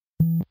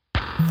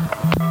Hey,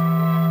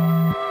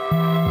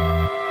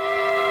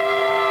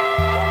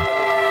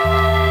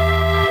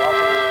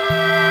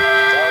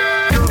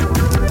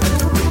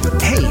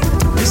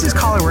 this is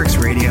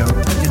Colorworks Radio,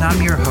 and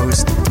I'm your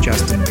host,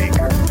 Justin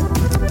Baker.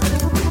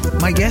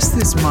 My guest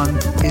this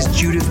month is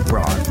Judith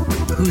Braun,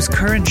 whose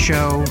current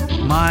show,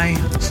 My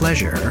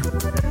Pleasure,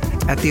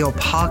 at the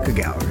Alpaca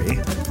Gallery,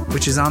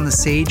 which is on the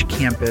Sage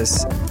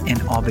campus in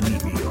Albany,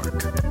 New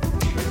York.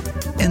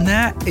 And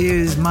that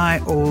is my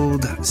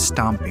old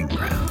stomping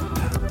ground,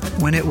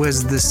 when it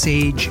was the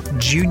Sage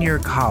Junior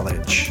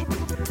College.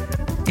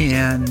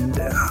 And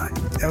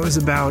that was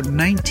about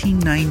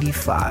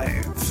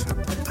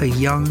 1995, a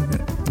young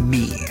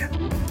me.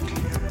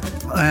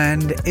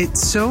 And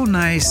it's so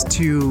nice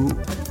to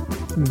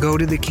go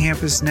to the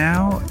campus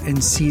now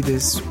and see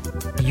this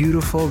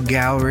beautiful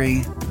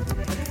gallery.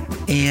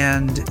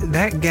 And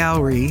that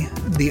gallery,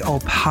 the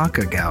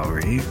Alpaca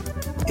Gallery,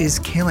 is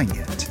killing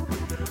it.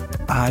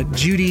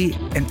 Judy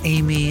and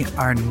Amy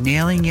are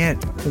nailing it,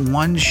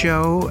 one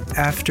show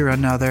after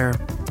another,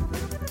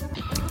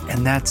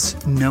 and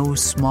that's no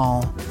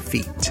small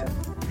feat.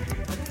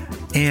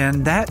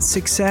 And that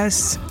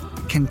success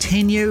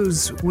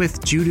continues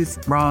with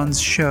Judith Braun's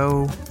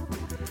show.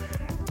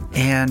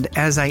 And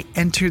as I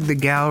entered the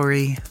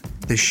gallery,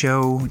 the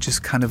show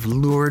just kind of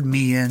lured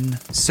me in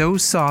so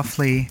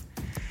softly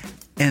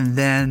and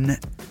then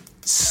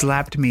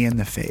slapped me in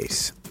the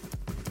face.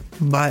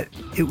 But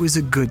it was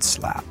a good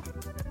slap.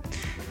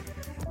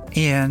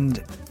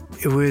 And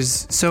it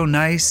was so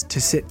nice to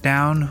sit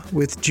down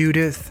with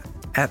Judith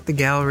at the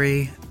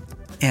gallery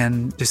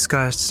and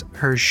discuss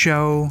her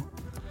show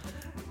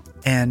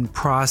and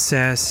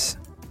process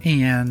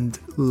and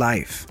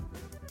life.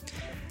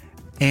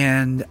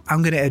 And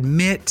I'm going to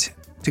admit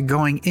to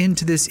going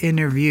into this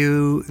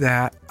interview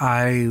that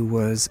I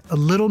was a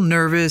little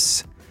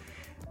nervous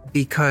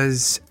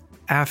because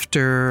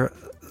after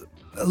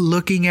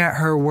looking at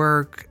her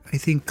work, I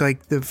think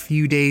like the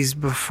few days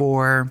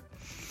before,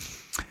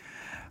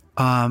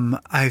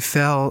 I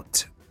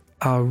felt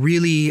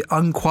really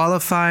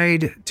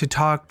unqualified to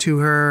talk to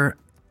her.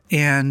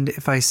 And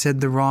if I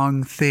said the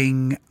wrong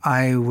thing,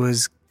 I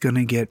was going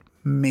to get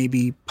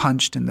maybe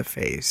punched in the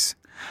face.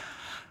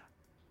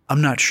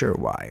 I'm not sure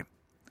why.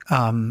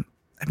 I've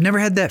never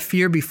had that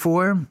fear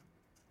before.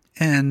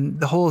 And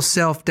the whole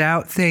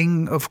self-doubt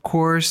thing, of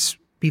course,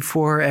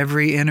 before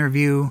every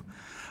interview,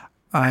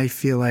 I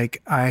feel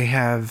like I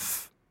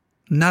have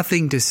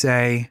nothing to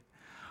say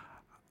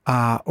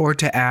or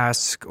to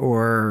ask,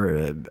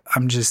 or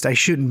I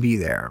shouldn't be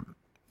there.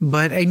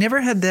 But I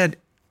never had that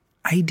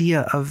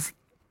idea of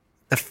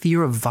the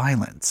fear of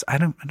violence. I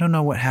don't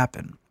know what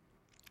happened.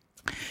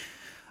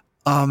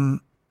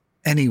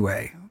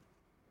 Anyway,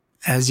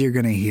 as you're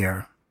going to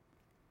hear,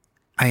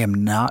 I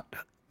am not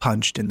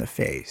punched in the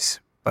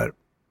face, but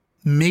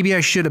maybe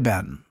I should have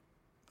been.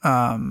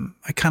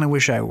 I kind of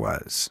wish I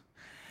was.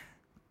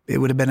 It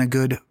would have been a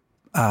good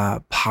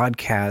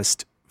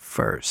podcast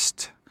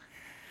first.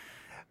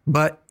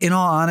 But in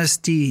all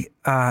honesty,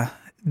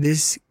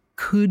 this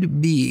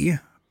could be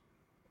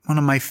one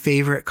of my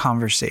favorite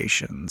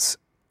conversations.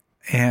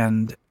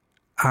 And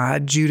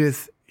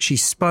Judith, she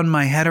spun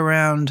my head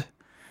around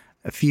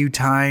a few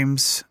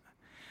times.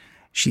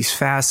 She's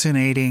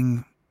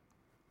fascinating.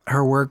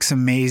 Her work's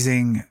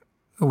amazing.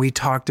 We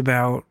talked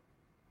about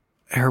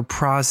her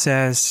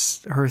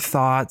process, her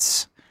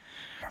thoughts,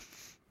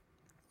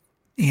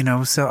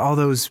 so all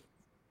those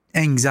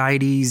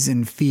anxieties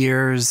and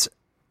fears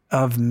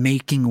of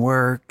making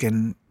work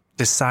and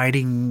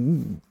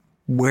deciding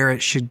where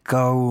it should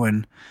go.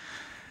 And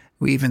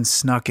we even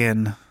snuck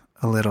in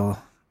a little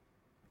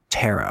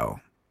tarot.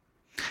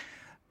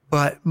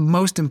 But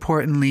most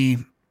importantly,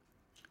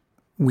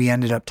 we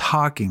ended up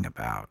talking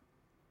about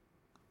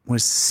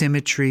was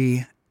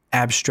symmetry,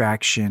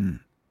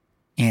 abstraction,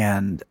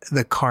 and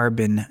the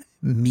carbon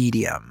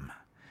medium.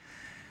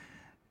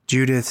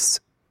 Judith's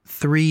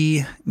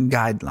 3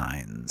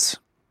 guidelines.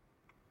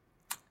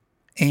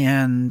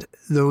 And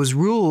those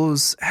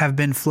rules have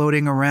been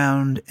floating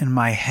around in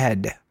my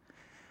head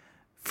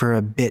for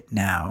a bit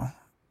now.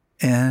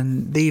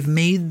 And they've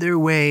made their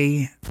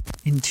way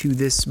into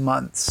this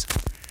month's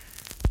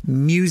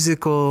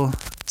musical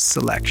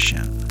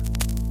selection,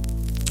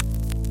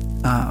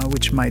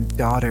 which my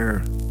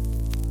daughter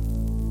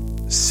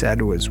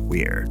said was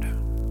weird.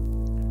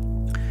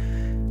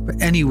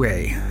 But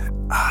anyway,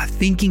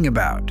 thinking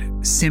about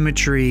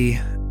symmetry,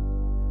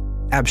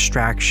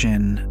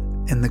 abstraction,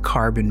 and the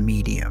carbon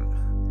medium.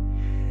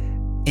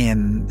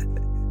 And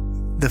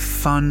the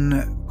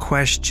fun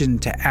question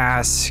to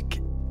ask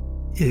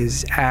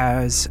is,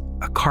 as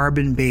a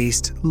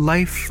carbon-based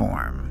life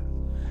form,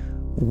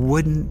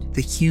 wouldn't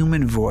the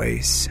human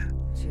voice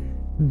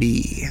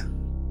be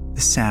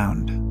the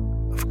sound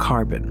of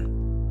carbon?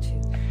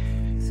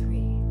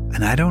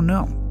 And I don't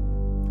know.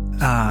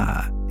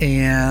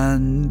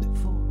 And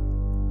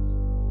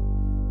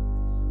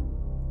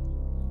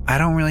I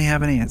don't really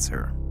have an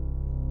answer.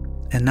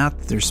 And not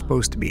that there's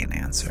supposed to be an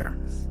answer.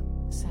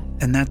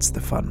 And that's the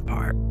fun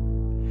part.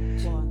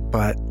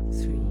 But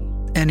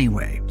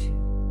anyway,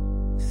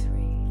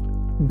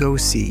 go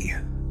see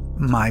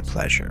My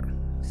Pleasure.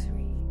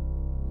 3,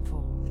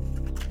 4,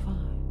 5.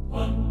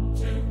 1,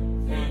 2,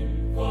 3,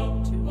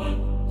 4,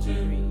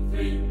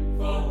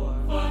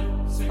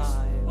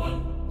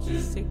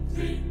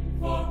 3,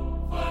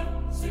 4, 5,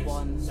 6,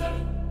 1,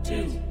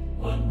 2.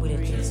 Will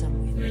it get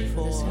some wind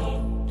for the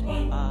sailboat?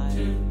 5,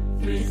 it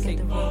could get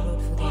the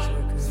railroad for these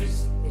workers.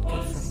 It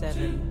could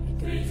 7. It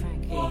could be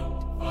Frankie.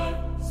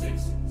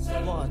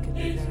 1 could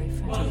be very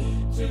fresh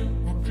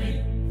and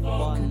clean.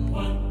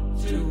 1,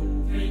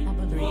 2, 3,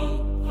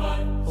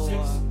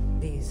 4.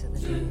 These are the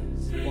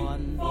days.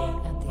 1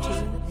 and these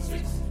are the days, my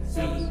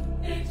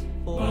friends.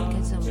 4. It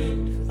gets some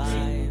wind for the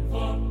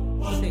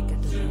sailboat. 6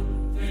 get the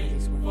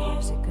railroad for these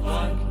workers. It could be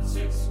Frankie.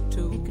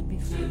 2. It could be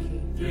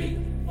Frankie. 3.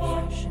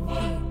 Fresh and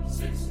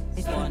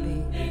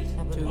clean. It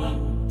could be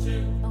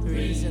 2, 3.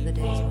 These are the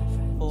days, my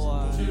friends.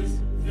 4,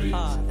 5.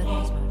 Are the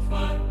days, my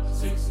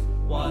friends.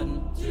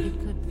 1. It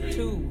could be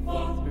 2,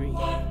 3.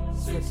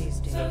 Put these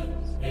days.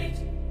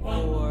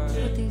 4.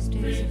 Put these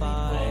days.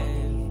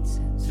 5.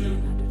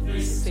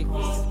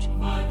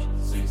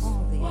 6.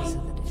 All these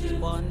are the days.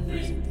 1, 2,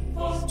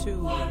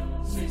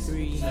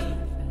 3,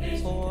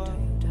 4,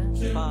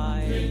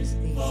 5,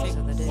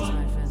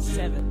 6,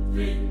 7.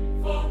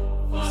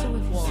 So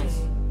if you say,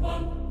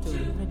 2,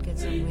 it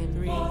gets some wind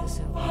 3, for the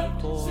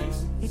sailboat. 4,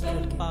 it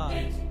could get 5.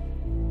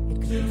 It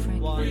could be Frankie.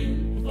 1,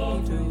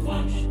 it could be very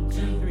fresh and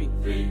clean.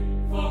 3.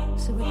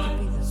 So it could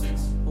be those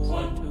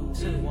 4,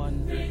 2,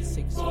 1,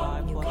 6,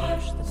 5, you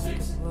crashed the back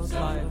of the road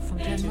driver from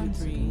 10 months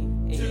 3,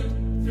 8,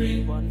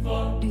 3, 1.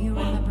 Do you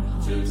remember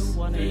Hans? 2,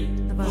 1,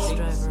 8, the bus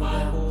driver?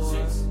 Well,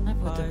 I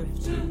put the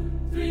rift on.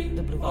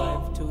 The blue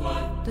 5, 2,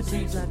 the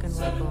 2 black and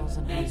white balls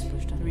and Hans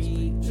pushed on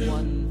 3,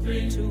 1,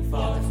 2,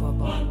 5, the 4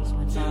 balls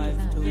went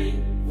 5, 2,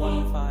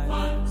 1,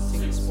 5,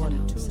 6,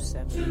 1, 2,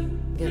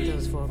 7. Get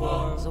those 4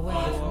 balls away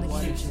from the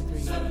kitchen. 3,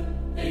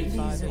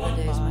 these are the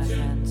days, my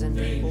friends, and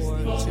these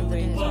are the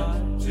days, my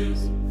friends.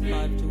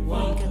 5, 2,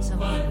 1, get some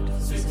wind for the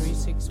 3,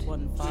 6,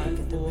 1,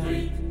 5, 4,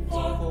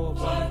 4,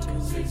 1,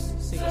 2,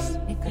 6, it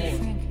could be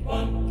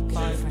Frankie.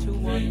 5, 2,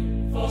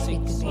 1, 6, it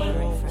could be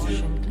very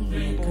fresh and clean.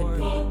 It could be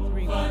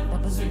 3,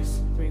 1,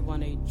 6, 3,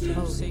 1, 8,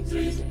 2, 6,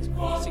 6,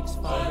 5, 8,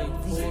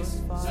 4,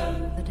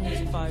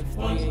 5, 5,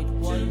 3, 8,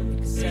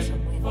 1,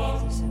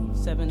 7,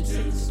 7,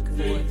 6, 4,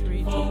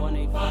 3, 2, 1,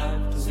 8,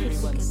 5, 2, 3,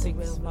 1,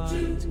 6, 5, 5,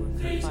 2,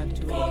 8, 2,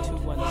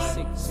 1,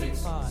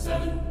 6, 5,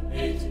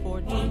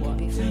 4, 2, 1,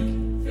 2,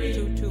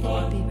 2,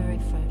 1,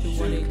 2,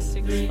 1, 8,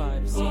 6,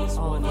 5, 6, 1,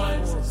 4,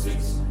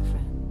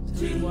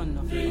 3, 1, 5,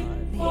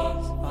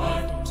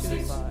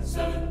 2, 5,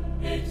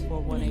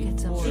 4, 1, 8,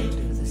 4, 2,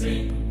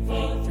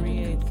 3,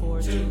 8,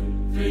 4, 2,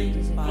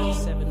 5,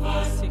 7,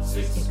 1, 6,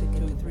 2,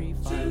 3,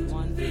 5,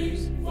 1, 3,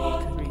 4,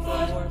 4,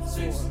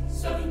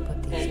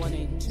 1,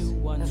 8, 2,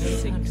 1,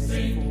 6,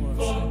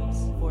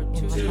 4,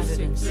 2,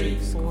 6,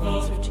 6,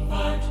 4,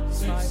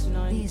 5,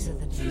 9, These are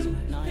the days,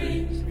 my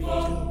 9, 3,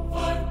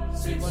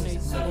 1,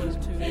 8, 4, 2,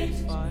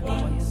 5,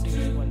 1, 6,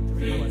 1,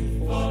 3, 1,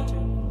 4,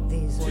 2.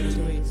 These are 1, 2,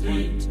 the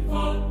 8, days,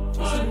 1,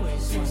 2, 2, 8,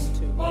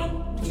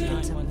 1, 2, 2,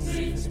 9, 1,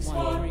 6,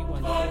 1, 3,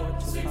 1, 4,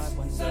 2, 5,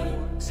 1, 4,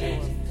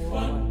 4,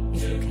 1,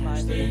 if you catch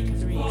 5, the 8, back of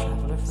 3, a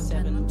traveler from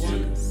 7,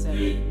 10 months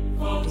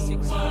 1, 7,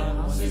 6, 5,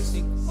 1, 6,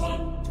 2,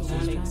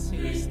 1, 8,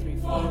 6, 3,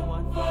 4,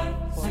 1, 4,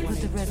 I 1,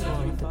 put the 8, red 6,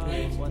 ball 3, at the 5,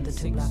 blue, 1, the 2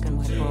 6, black and 2,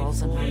 white 3,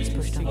 balls, and 4, Hans 8,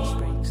 pushed on 6, the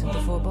springs, and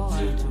the 4 balls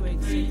 5, went 2, on.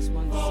 8, 6,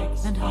 1,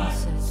 6, And Hans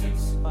said,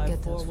 5,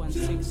 get 4, those 1, 4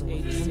 6, balls away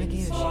 8, from the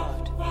gear 6,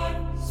 shift. 5,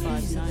 These are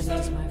 9, the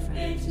days, my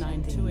friends.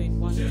 9, 2, 8,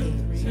 1, 2, These are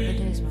the 3,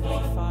 days, my 8,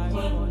 friends. 5,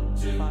 1,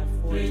 5,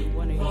 4, 2,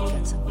 1, 8,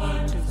 Get some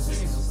wind 2, for the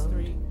 6, sailboat.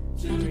 3,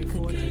 And 3, it 4,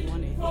 could 2, get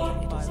 1, 8,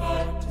 5, 4,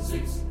 2,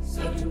 6,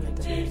 But 2, you at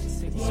the 8, base 6,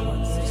 for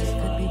 1, these workers, it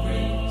could be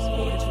breeze, it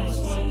could be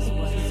 6,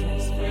 1, 6,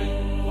 3.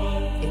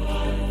 It could be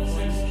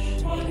fresh, it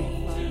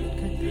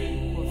could be a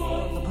balloon. Oh,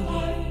 these are the days,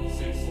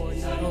 my friends,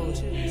 and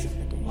these are the days. It could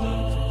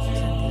get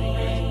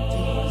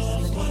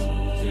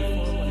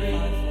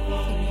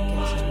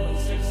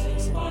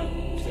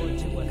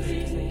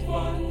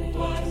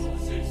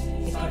the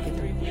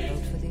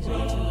railroad for these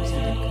workers,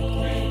 and it could get the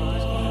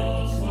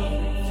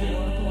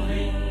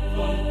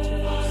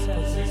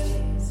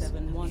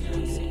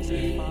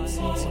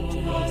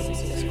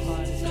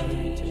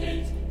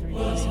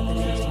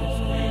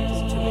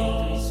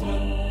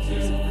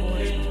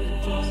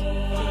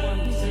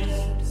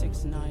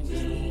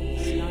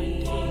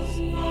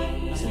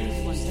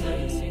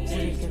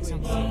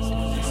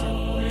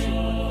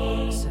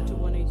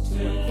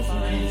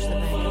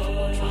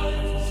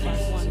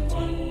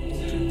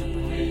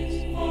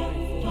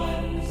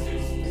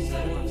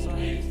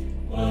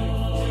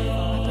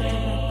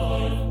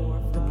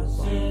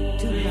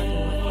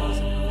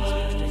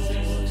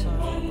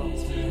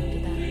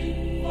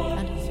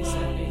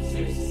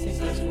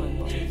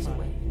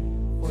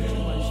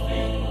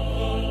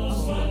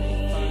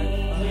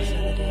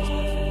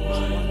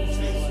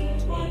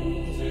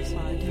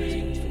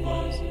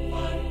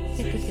It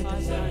could get the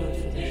railroad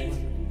for these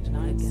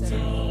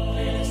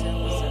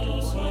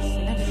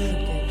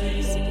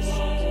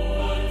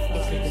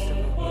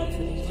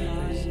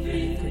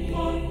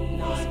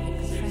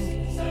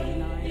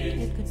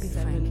be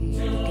Frankie.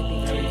 It could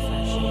be very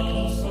fresh and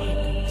clean.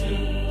 It could be. All these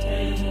are the days. And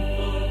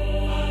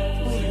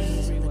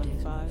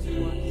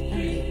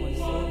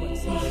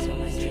these are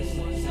my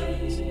dreams.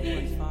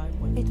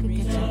 It could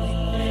get some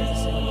wind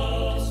for the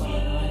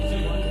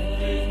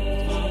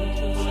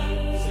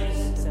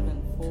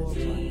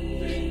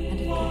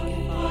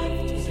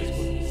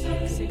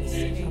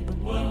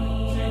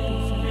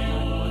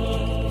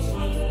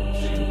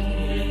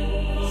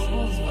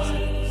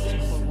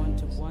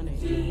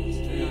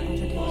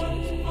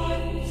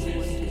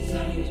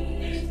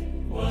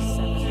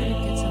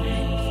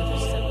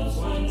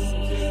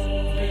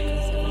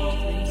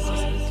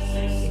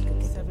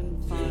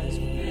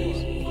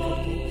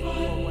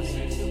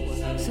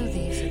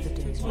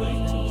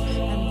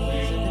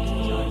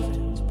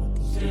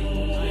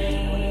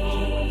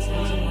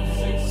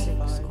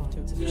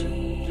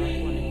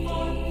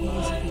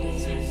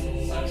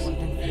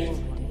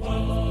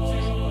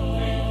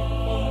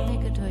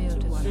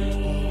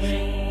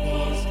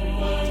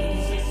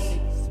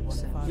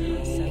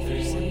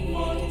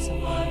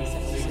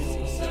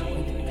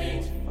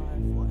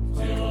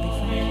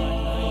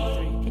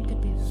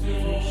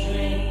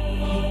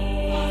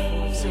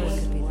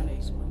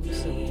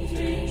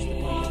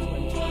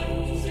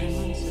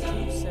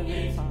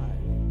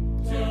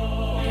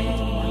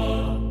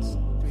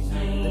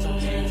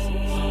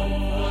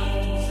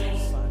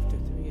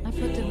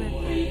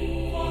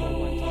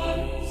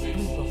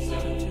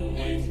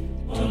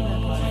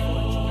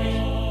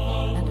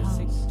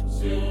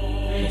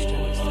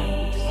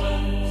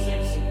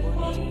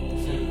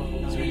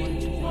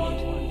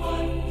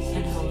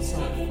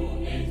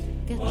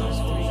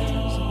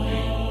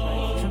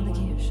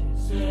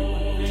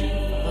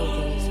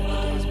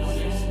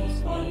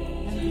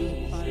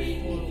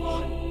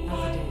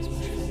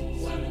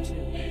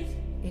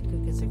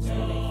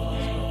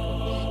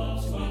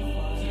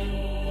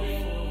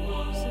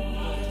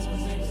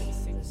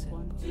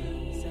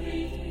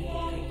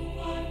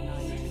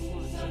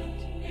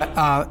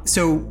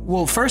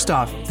 'Well, first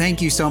off,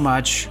 thank you so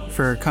much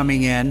for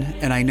coming in.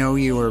 And I know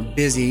you were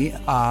busy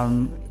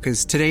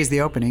because today's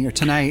the opening, or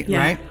tonight,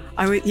 right?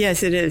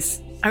 Yes, it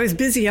is. I was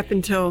busy up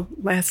until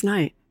last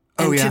night.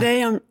 And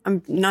today I'm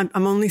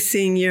only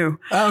seeing you.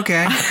 Oh,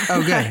 okay.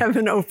 Oh, good. I have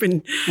an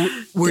open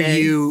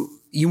day.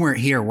 You weren't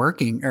here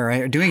working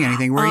or doing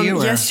anything, were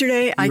you?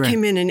 Yesterday I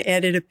came in and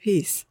added a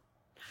piece.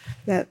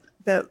 That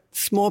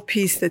small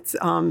piece that's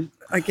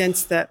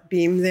against that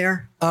beam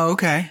there. Oh,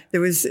 okay.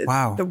 There was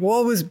the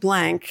wall was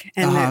blank,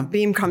 and the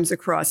beam comes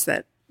across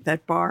that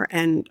bar,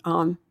 and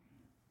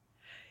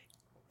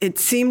it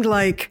seemed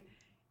like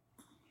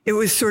it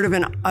was sort of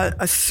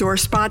a sore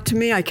spot to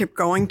me. I kept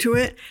going to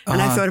it,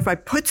 and I thought if I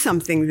put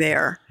something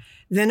there,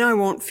 then I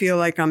won't feel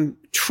like I'm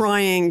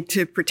trying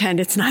to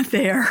pretend it's not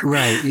there.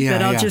 Right. Yeah.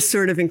 That I'll just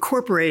sort of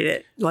incorporate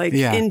it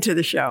into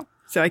the show.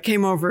 So I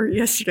came over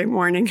yesterday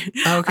morning.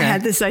 Okay. I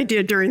had this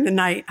idea during the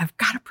night. I've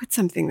got to put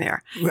something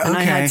there. And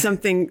I had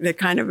something that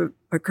kind of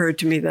occurred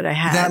to me that I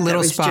had. That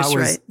little spot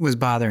was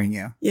bothering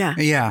you. Yeah.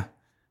 Yeah.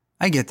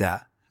 I get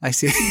that. I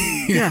see.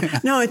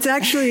 Yeah. No, it's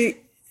actually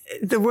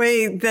the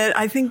way that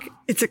I think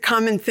it's a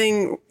common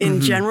thing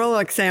in general.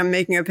 Like say I'm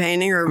making a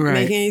painting or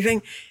making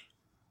anything.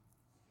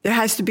 There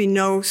has to be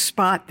no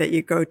spot that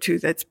you go to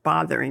that's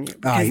bothering you.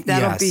 Because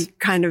that'll be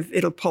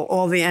it'll pull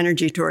all the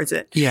energy towards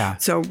it. Yeah.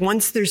 So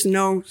once there's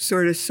no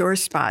sort of sore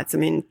spots, I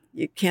mean,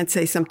 you can't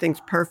say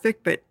something's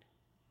perfect, but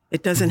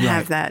it doesn't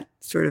have that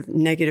sort of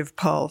negative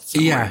pull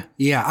somewhere.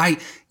 Yeah.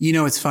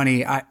 It's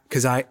funny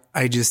because I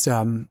just,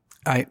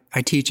 I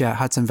teach at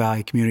Hudson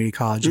Valley Community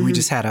College, and we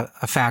just had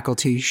a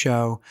faculty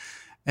show,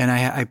 and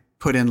I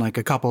put in like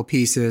a couple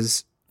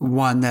pieces,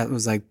 one that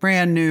was like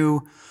brand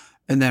new,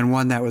 and then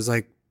one that was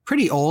like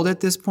pretty old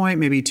at this point,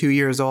 maybe 2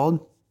 years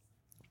old.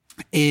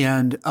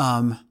 And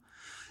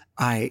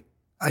I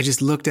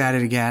just looked at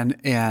it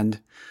again, and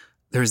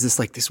there was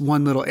this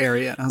one little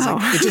area. And I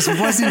was like, it just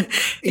wasn't,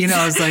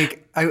 I was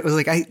like,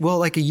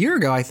 like a year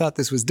ago, I thought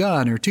this was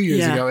done, or 2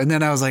 years ago. And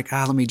then I was like,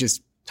 let me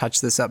just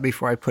touch this up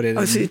before I put it in.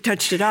 Oh, so you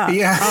touched it up.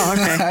 Yeah. Oh,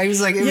 okay. I was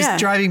like, it was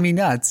driving me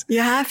nuts.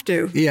 You have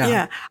to. Yeah.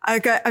 Yeah.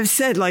 I've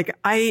said, like,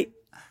 I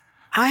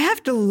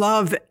have to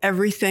love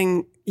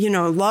everything.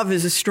 Love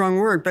is a strong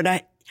word, but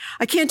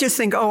I can't just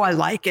think, I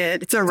like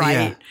it. It's all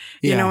right.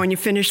 Yeah. When you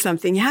finish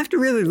something, you have to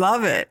really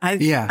love it.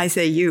 I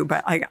say you,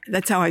 but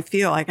that's how I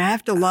feel. Like I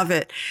have to love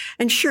it.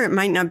 And sure, it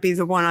might not be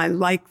the one I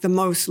like the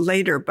most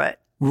later, but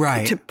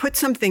to put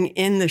something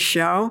in the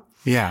show,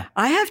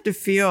 I have to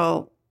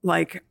feel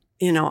like,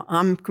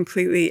 I'm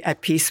completely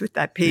at peace with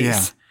that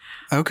piece.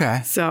 Yeah.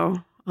 Okay.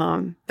 So,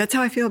 that's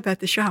how I feel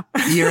about the show.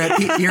 You're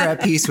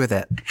at peace with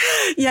it.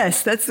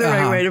 Yes, that's the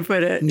right way to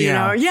put it.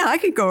 I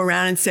could go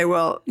around and say,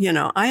 well,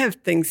 I have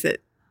things that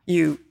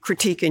you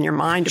critique in your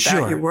mind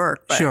about your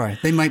work. But, sure.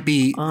 They might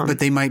be, but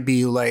they might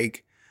be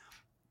like,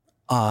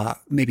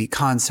 maybe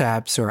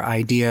concepts or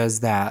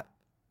ideas that,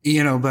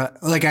 but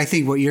like, I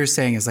think what you're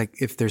saying is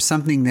like, if there's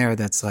something there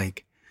that's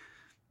like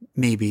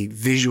maybe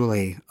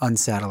visually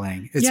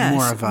unsettling, it's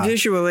more of a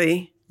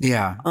visually.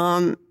 Yeah.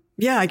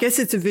 I guess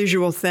it's a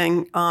visual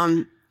thing.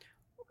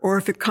 Or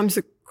if it comes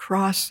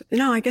cross.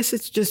 No, I guess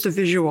it's just a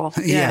visual.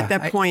 Yeah. At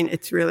that point,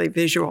 it's really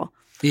visual.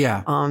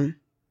 Yeah.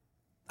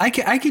 I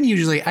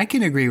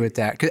can agree with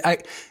that. 'Cause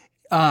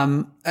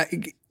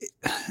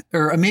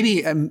or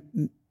maybe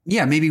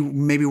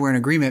we're in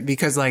agreement,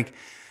 because like,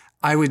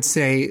 I would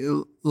say,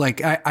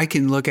 like, I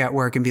can look at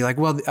work and be like,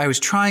 well, I was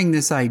trying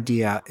this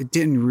idea. It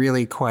didn't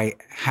really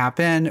quite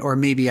happen. Or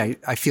maybe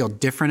I feel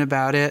different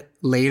about it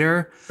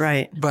later.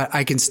 Right. But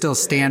I can still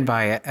stand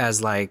by it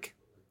as like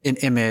an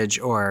image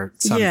or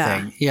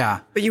something.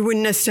 Yeah. But you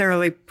wouldn't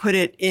necessarily put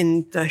it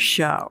in the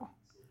show.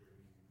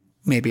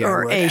 Maybe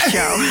or I would. A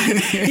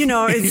show. You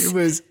know,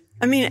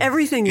 I mean,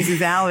 everything is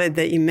valid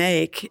that you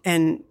make,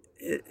 and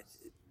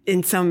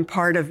in some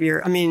part of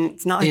your, I mean,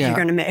 it's not like you're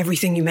going to make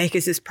everything you make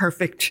is this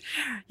perfect,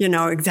 you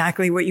know,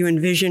 exactly what you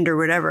envisioned or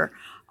whatever.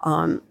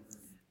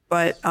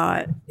 But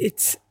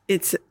it's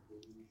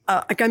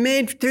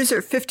like there's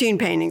 15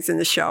 paintings in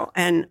the show,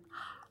 and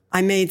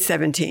I made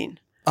 17.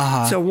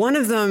 So one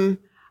of them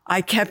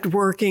I kept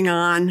working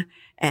on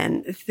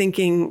and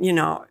thinking, you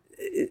know,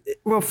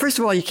 well, first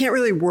of all, you can't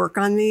really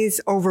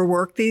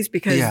overwork these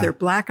because they're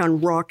black on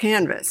raw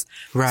canvas.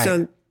 Right.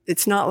 So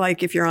it's not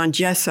like if you're on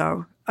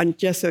gessoed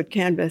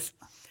canvas,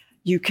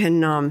 you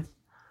can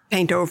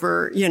paint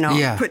over, you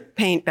know, put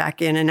paint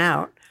back in and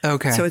out.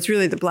 Okay. So it's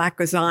really the black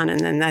goes on, and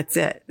then that's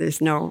it. There's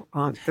no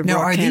raw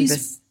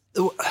canvas.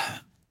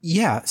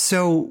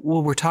 So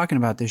we're talking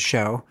about this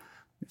show.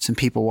 Some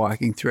people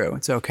walking through.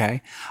 It's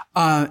okay.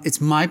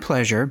 It's my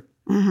pleasure.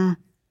 Mm-hmm.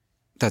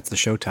 That's the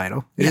show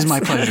title. It is my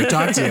pleasure to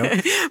talk to you.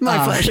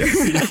 My pleasure.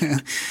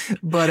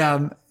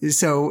 But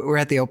so we're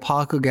at the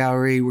Opalco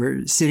Gallery.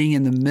 We're sitting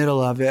in the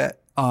middle of it.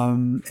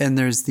 And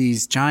there's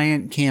these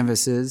giant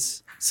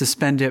canvases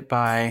suspended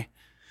by,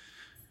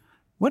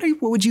 what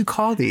would you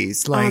call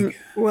these? Like,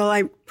 well,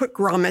 I put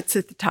grommets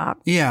at the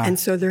top. Yeah. And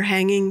so they're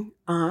hanging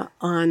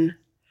on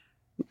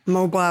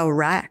mobile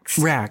racks.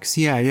 Racks.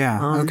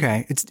 Yeah.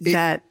 Okay.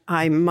 That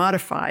I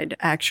modified.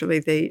 Actually,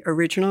 they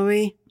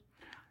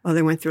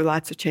went through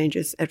lots of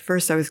changes. At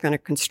first, I was going to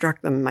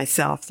construct them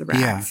myself, the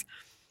racks.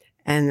 Yeah.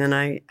 And then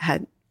I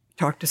had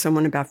talked to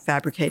someone about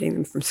fabricating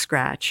them from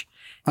scratch.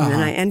 And then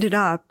I ended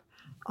up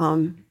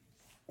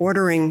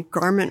ordering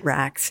garment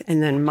racks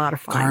and then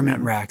modifying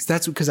garment racks.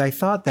 That's because I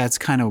thought that's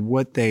kind of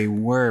what they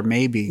were,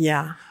 maybe.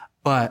 Yeah.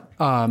 But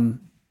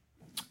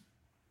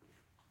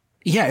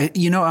yeah,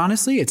 you know,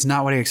 honestly, it's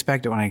not what I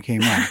expected when I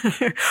came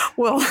in.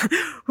 Well,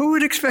 who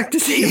would expect to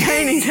see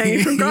paintings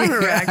hanging from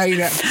garment racks? I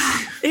know.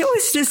 It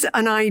was just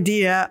an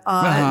idea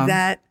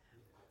that,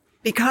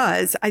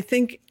 because I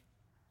think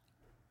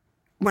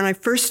when I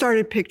first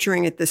started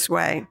picturing it this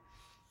way,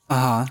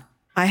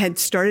 I had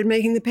started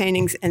making the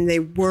paintings, and they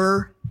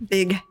were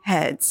big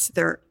heads.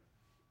 They're,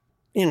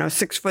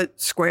 6 foot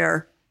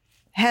square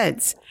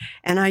heads.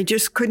 And I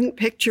just couldn't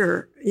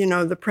picture,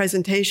 the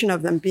presentation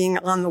of them being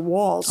on the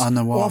walls. On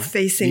the wall. All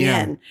facing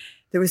in.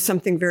 There was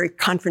something very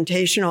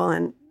confrontational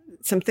and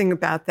something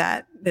about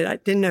that I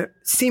didn't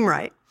seem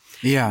right.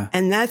 Yeah.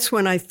 And that's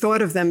when I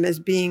thought of them as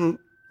being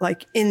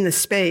like in the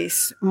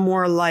space,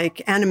 more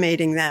like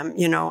animating them,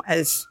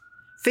 as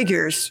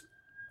figures.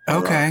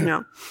 Okay.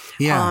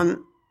 Yeah.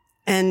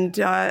 And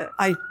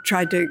I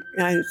tried to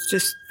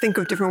just think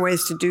of different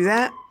ways to do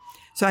that.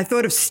 So I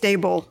thought of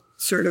stable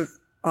sort of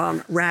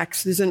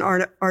racks. There's an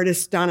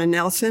artist, Donna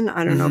Nelson.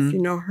 I don't know if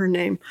you know her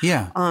name.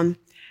 Yeah.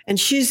 And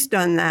she's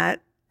done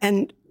that.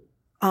 And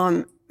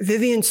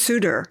Vivian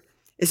Suter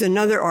is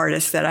another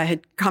artist that I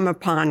had come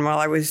upon while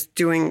I was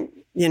doing,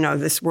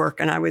 this work.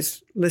 And I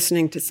was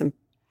listening to some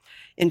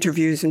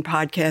interviews and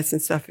podcasts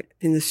and stuff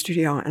in the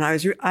studio. And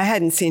I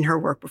hadn't seen her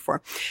work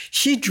before.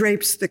 She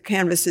drapes the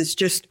canvases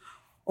just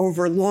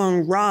over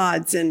long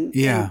rods and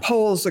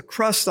poles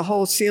across the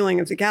whole ceiling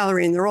of the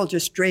gallery. And they're all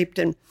just draped.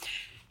 And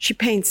she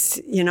paints,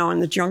 in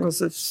the jungles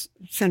of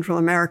Central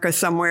America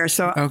somewhere.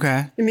 So,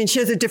 she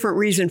has a different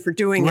reason for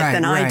doing it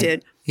than I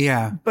did.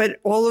 Yeah. But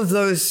all of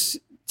those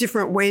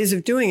different ways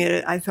of doing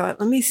it, I thought,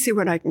 let me see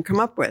what I can come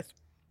up with.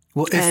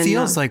 Well, it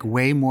feels like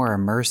way more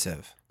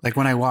immersive. Like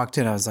when I walked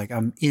in, I was like,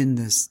 I'm in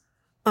this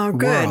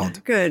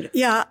world. Good.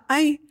 Yeah.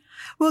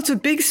 It's a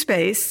big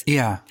space.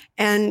 Yeah.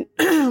 And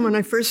when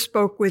I first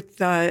spoke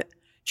with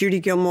Judy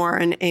Gilmore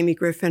and Amy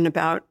Griffin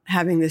about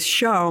having this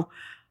show,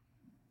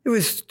 it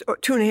was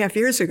 2.5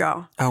 years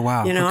ago. Oh,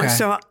 wow. Okay.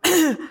 So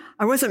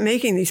I wasn't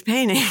making these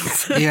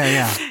paintings.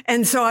 Yeah.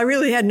 And so I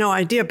really had no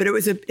idea, but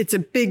it's a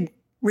big,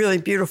 really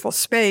beautiful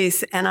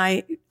space. And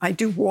I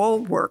do wall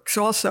works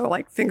also,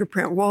 like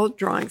fingerprint wall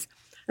drawings.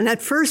 And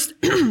at first,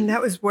 that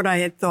was what I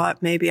had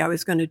thought maybe I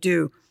was going to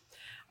do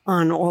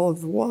on all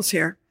of the walls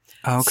here.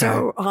 Okay.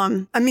 So,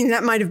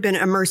 that might have been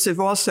immersive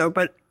also,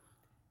 but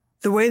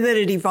the way that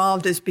it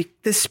evolved is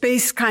the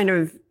space kind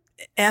of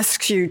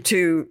asks you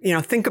to,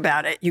 think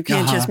about it. You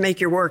can't just make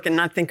your work and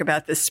not think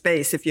about this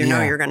space if you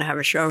know you're going to have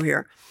a show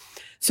here.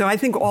 So I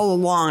think all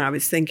along I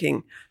was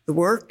thinking the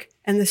work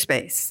and the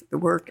space,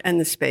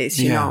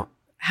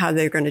 how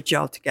they're going to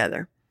gel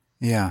together.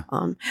 Yeah.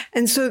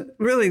 And so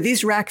really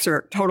these racks are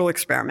a total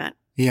experiment.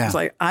 Yeah. It's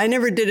like, I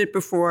never did it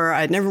before.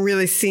 I'd never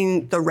really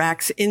seen the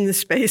racks in the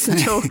space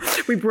until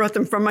we brought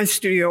them from my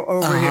studio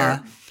over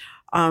here.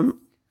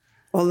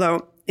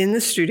 Although in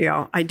the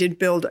studio, I did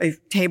build a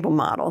table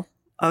model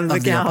of the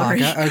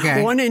gallery,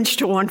 1 inch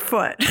to 1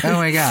 foot. Oh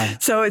my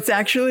God. So it's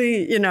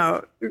actually, it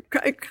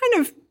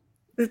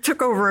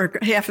took over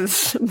half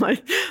of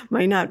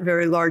my not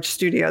very large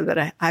studio that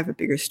I have a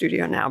bigger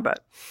studio now.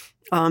 But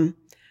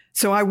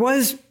so I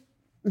was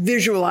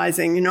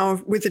visualizing,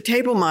 with the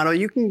table model,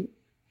 you can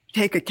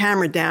take a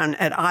camera down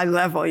at eye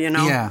level,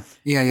 Yeah.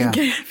 And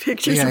get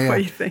pictures of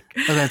what you think.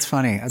 Oh, that's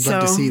funny. I'd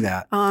love to see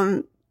that.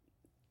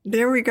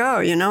 There we go.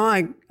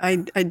 I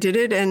did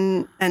it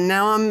and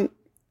now I'm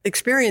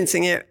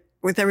experiencing it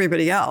with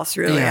everybody else,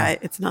 really. Yeah.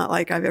 It's not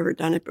like I've ever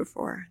done it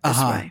before this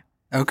way.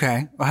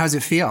 Okay. Well, how's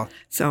it feel?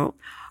 So,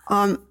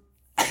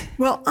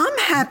 well, I'm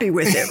happy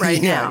with it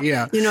right now.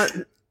 Yeah.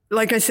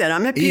 Like I said,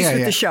 I'm at peace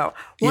with the show.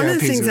 One of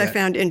the things I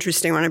found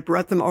interesting when I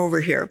brought them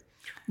over here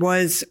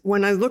was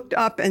when I looked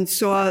up and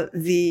saw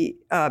the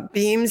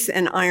beams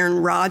and iron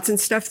rods and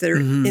stuff that are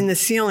in the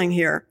ceiling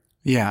here.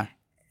 Yeah.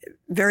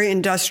 Very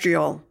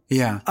industrial.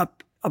 Yeah.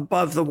 Up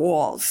above the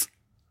walls.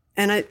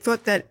 And I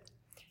thought that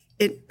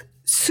it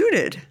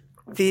suited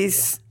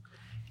these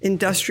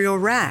industrial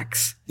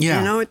racks.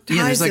 Yeah. It ties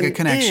there's like a them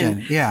connection.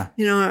 in. Yeah.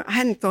 I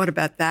hadn't thought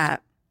about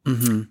that.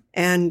 Mm-hmm.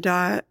 And,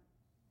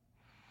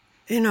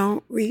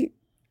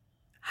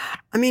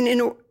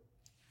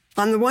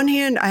 on the one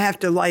hand, I have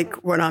to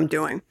like what I'm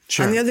doing.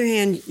 Sure. On the other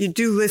hand, you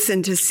do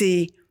listen to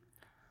see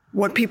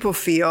what people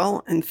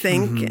feel and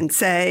think and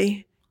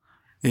say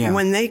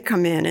when they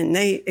come in and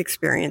they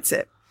experience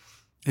it.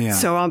 Yeah.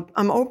 So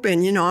I'm open,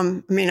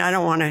 I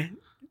don't want to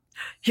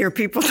hear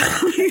people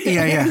tell me she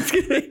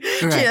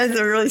has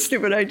a really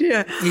stupid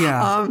idea.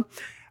 Yeah.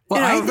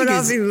 But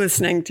I'll be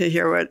listening to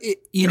hear what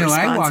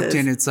I walked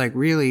in, it's like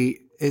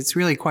it's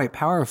really quite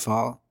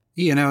powerful.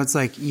 It's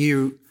like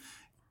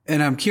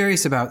and I'm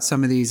curious about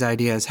some of these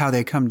ideas, how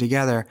they come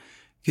together,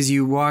 because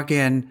you walk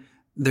in,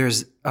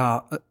 there's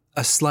a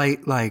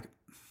slight, like,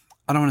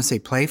 I don't want to say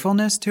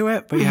playfulness to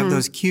it, but you have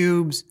those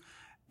cubes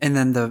and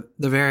then the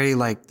very,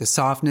 like, the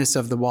softness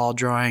of the wall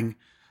drawing,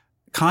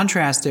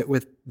 contrast it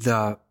with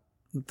the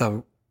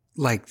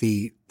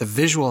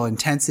visual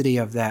intensity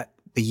of the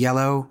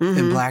yellow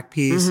and black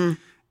piece. And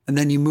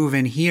then you move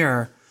in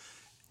here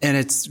and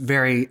it's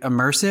very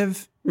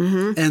immersive.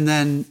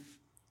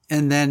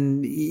 And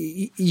then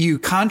you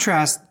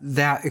contrast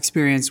that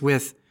experience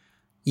with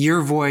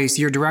your voice,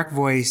 your direct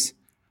voice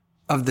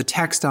of the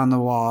text on the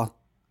wall,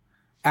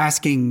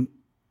 asking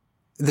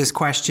this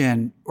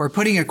question or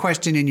putting a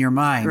question in your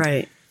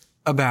mind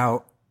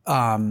about,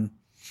 now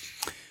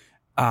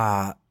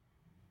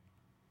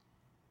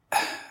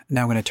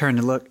I'm going to turn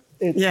to look.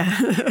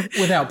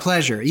 Without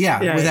pleasure.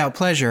 Yeah. Without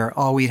pleasure,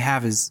 all we'd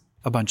have is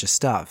a bunch of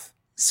stuff.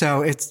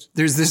 So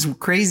there's this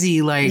crazy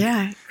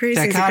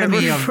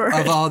dichotomy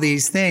of all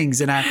these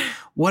things. And I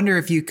wonder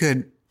if you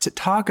could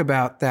talk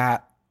about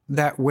that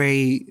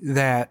way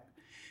that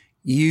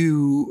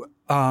you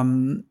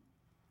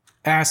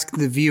ask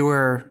the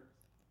viewer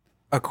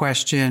a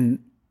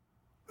question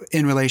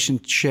in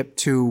relationship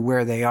to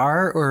where they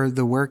are or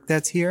the work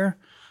that's here.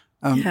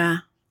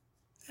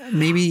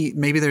 Maybe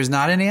there's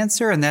not an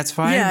answer and that's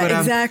fine. Yeah, but,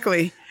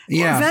 exactly.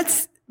 Well,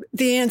 that's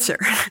the answer.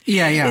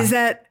 Is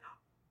that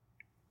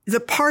the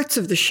parts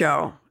of the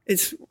show,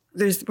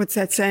 there's what's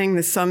that saying?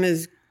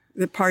 The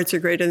parts are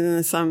greater than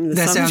the sum.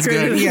 The sum is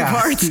greater than the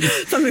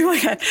parts. Something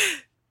like that.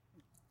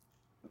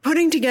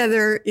 Putting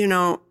together,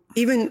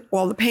 even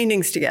all the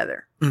paintings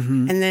together,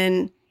 and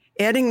then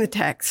adding the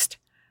text,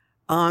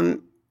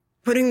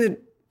 putting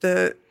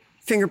the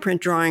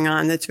fingerprint drawing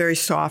on that's very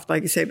soft,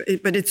 like you say,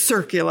 but it's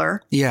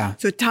circular. Yeah.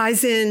 So it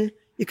ties in.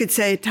 You could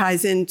say it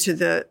ties into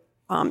the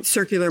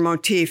circular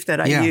motif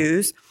that I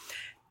use.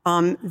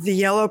 The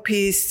yellow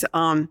piece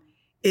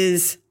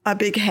is a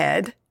big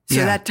head, so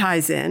that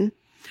ties in.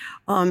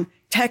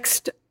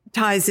 Text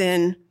ties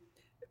in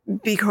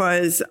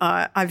because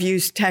I've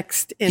used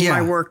text in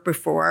my work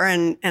before,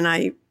 and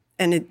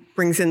it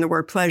brings in the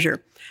word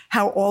pleasure.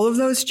 How all of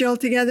those gel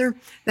together,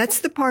 that's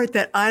the part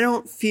that I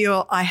don't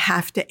feel I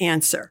have to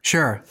answer.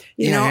 Sure.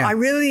 I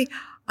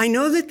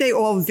know that they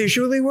all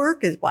visually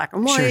work as black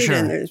and white,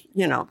 and there's,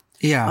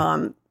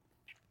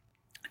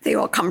 they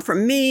all come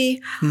from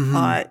me.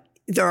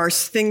 There are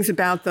things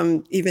about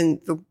them,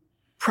 even the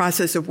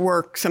process of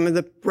work. Some of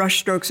the brush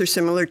strokes are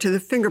similar to the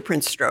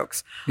fingerprint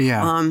strokes.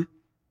 But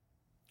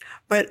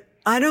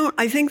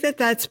I think that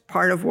that's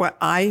part of what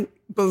I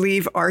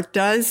believe art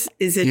does,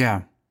 is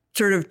it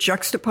sort of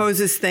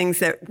juxtaposes things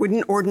that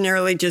wouldn't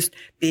ordinarily just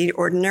be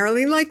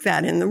ordinarily like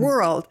that in the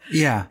world.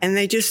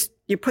 And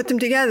you put them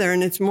together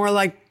and it's more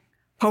like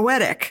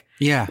poetic.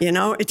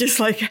 It just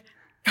like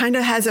kind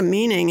of has a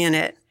meaning in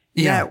it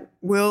that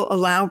will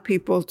allow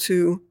people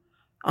to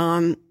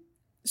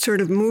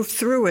sort of move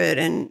through it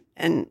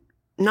and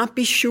not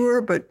be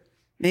sure, but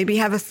maybe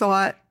have a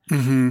thought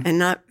and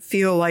not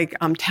feel like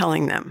I'm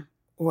telling them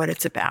what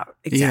it's about.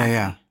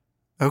 Exactly.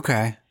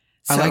 Okay.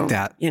 I like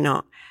that.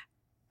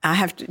 I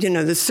have to,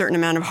 there's a certain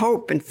amount of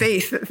hope and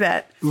faith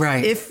that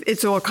if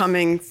it's all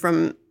coming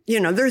from,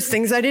 there's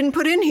things I didn't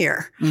put in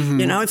here.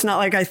 It's not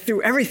like I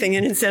threw everything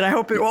in and said, I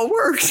hope it all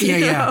works.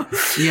 Yeah.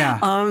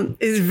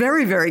 Is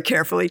very, very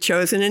carefully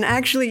chosen. And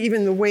actually,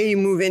 even the way you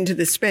move into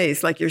the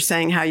space, like you're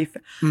saying, how you,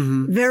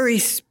 very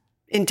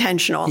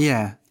intentional.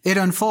 Yeah. It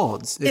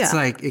unfolds. It's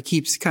like, it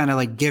keeps kind of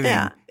like giving.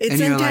 Yeah.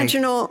 It's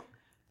intentional.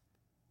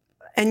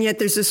 And yet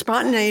there's a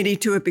spontaneity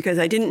to it because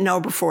I didn't know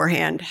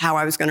beforehand how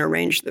I was going to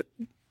arrange the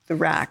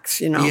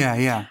racks,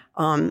 Yeah.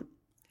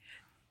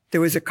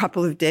 There was a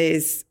couple of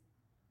days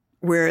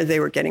where they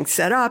were getting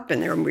set up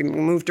and we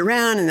moved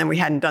around and then we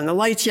hadn't done the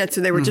lights yet.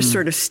 So they were just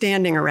sort of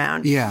standing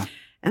around. Yeah.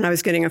 And I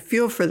was getting a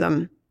feel for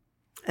them.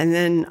 And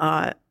then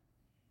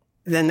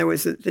there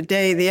was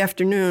the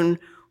afternoon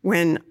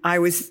when I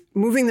was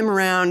moving them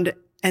around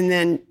and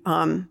then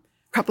a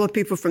couple of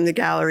people from the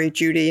gallery,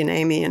 Judy and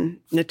Amy and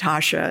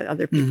Natasha,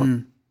 other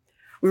people,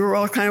 we were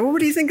all kind of, well, what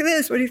do you think of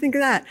this? What do you think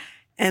of that?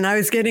 And I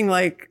was getting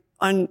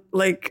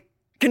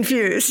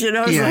confused,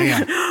 I was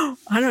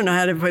I don't know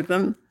how to put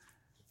them.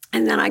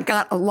 And then I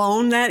got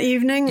alone that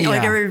evening,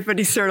 like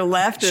everybody sort of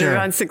left at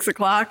around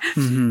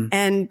 6:00.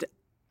 And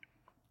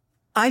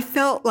I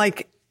felt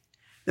like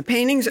the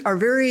paintings are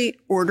very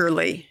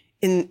orderly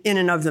in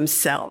and of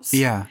themselves.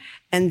 Yeah.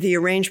 And the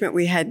arrangement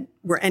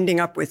we're ending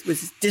up with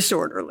was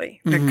disorderly,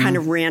 kind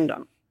of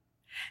random.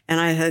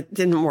 And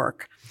didn't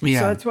work. Yeah.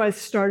 So that's why I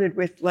started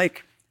with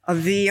like a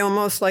V,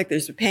 almost like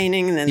there's a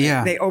painting and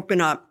then they open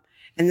up.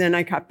 And then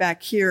I got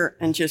back here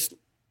and just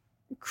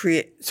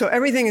create. So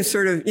everything is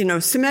sort of,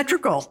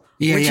 symmetrical,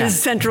 which is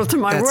central to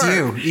my work.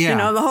 You.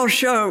 Yeah. The whole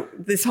show,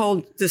 this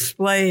whole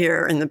display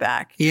here in the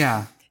back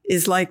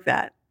is like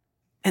that.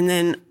 And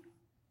then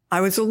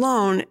I was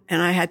alone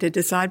and I had to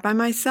decide by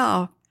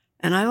myself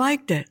and I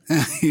liked it.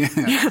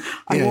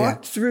 I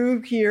walked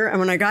through here and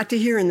when I got to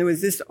here and there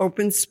was this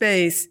open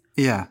space.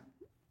 Yeah.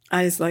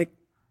 I was like,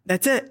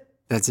 that's it.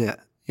 That's it.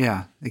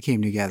 Yeah. It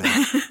came together.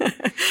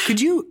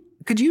 Could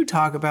you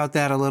talk about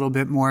that a little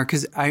bit more?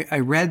 Because I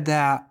read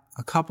that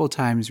a couple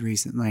times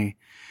recently.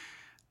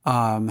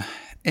 And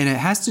it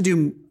has to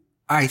do,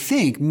 I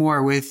think,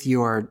 more with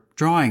your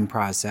drawing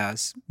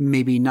process,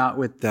 maybe not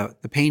with the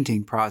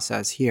painting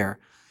process here,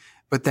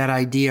 but that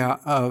idea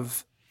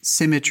of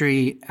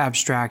symmetry,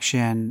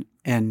 abstraction,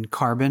 and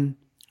carbon.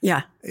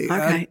 Yeah.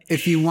 Okay.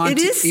 If you want it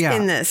is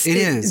in this. It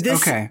is.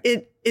 Okay.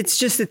 It's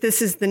just that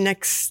this is the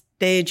next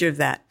stage of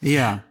that.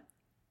 Yeah.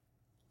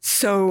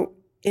 So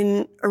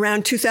in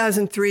around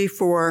 2003,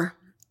 2004,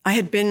 I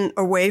had been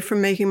away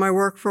from making my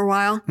work for a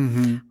while.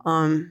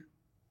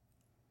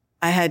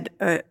 I had,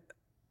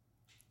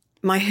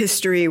 my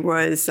history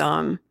was,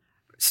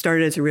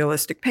 started as a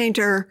realistic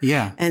painter.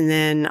 Yeah. And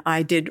then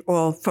I did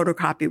all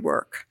photocopy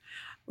work,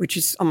 which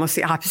is almost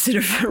the opposite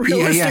of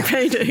realistic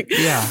painting.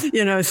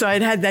 Yeah. So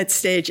I'd had that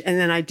stage and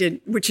then I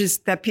did, which is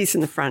that piece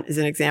in the front is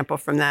an example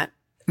from that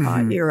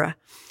era.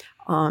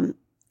 And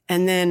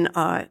then,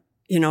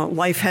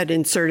 life had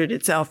inserted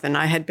itself and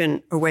I had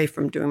been away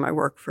from doing my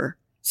work for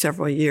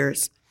several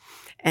years.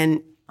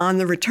 And on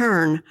the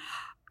return,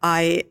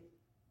 I'll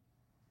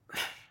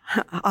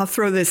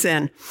throw this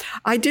in.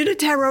 I did a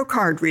tarot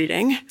card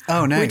reading.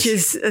 Oh, nice. Which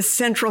is a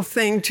central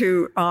thing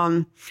to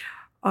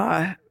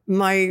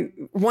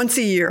once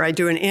a year, I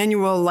do an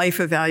annual life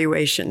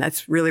evaluation.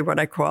 That's really what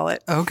I call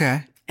it.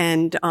 Okay.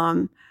 And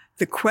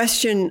the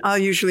question, I'll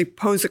usually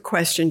pose a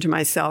question to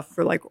myself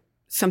for like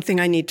something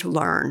I need to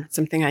learn,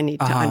 something I need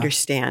to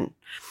understand.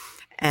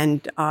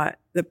 And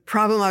the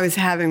problem I was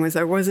having was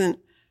I wasn't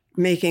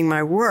making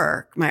my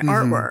work, my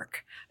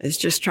artwork. I was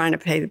just trying to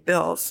pay the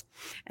bills.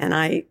 And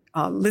I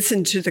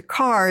listened to the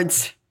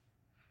cards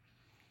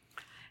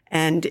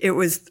and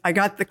I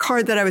got the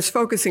card that I was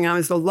focusing on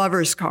was the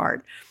Lover's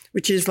card,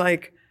 which is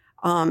like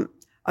a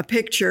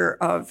picture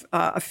of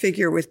a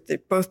figure with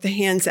both the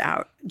hands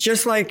out,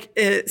 just like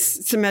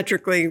it's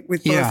symmetrically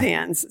with both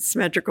hands,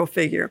 symmetrical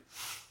figure.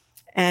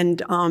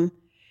 And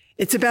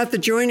it's about the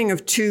joining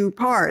of two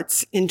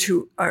parts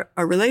into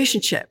a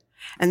relationship.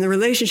 And the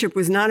relationship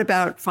was not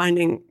about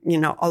finding,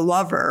 a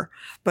lover,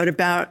 but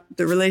about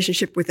the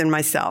relationship within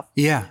myself.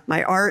 Yeah.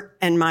 My art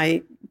and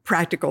my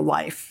practical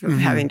life of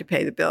having to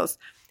pay the bills.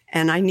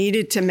 And I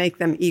needed to make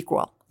them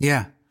equal.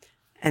 Yeah.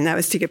 And that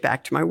was to get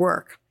back to my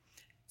work.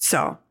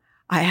 So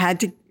I had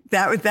to,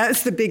 that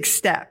was the big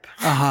step.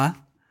 And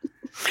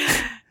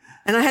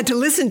I had to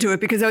listen to it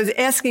because I was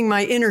asking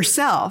my inner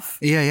self.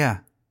 Yeah.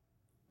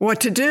 What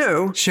to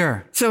do.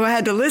 Sure. So I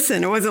had to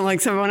listen. It wasn't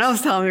like someone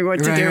else telling me what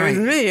to do. It was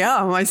me.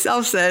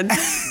 Myself said,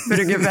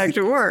 better get back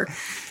to work.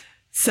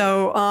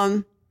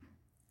 So,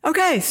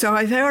 okay. So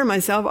I thought to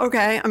myself,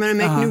 okay, I'm going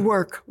to make new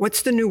work.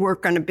 What's the new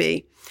work going to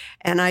be?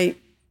 And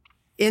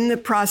in the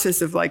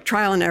process of like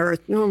trial and error,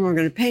 am I going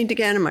to paint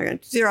again? Am I going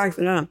to Xerox?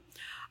 No.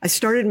 I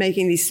started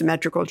making these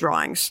symmetrical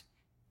drawings.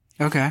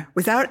 Okay.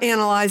 Without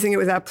analyzing it,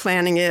 without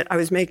planning it, I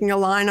was making a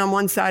line on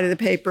one side of the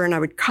paper and I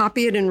would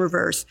copy it in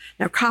reverse.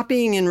 Now,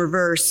 copying in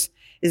reverse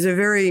is a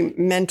very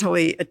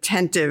mentally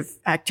attentive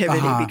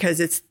activity because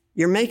it's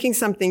You're making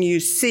something you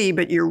see,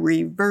 but you're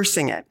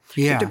reversing it.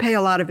 You have to pay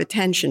a lot of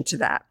attention to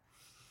that.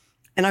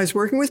 And I was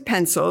working with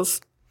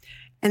pencils,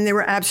 and they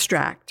were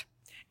abstract,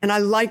 and I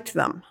liked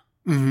them.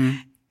 Mm-hmm.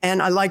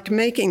 And I liked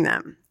making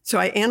them. So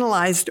I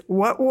analyzed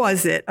what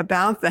was it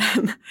about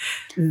them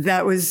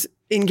that was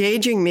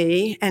engaging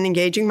me and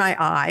engaging my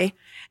eye.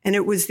 And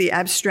it was the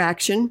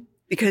abstraction,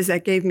 because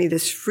that gave me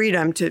this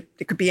freedom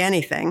it could be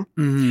anything.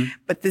 Mm-hmm.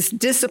 But this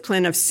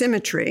discipline of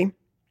symmetry,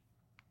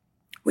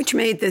 which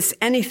made this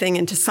anything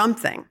into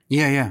something.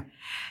 Yeah.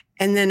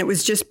 And then it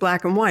was just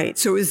black and white.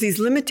 So it was these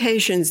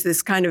limitations,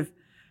 this kind of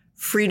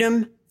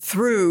freedom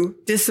through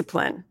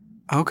discipline.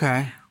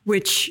 Okay.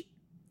 Which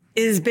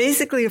is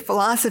basically a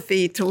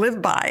philosophy to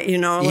live by,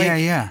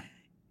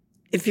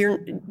 If you're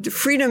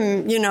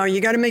freedom, you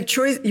got to make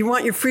choice. You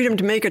want your freedom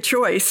to make a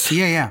choice.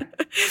 Yeah.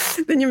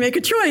 Then you make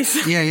a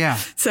choice. Yeah.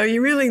 So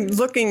you're really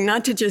looking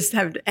not to just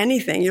have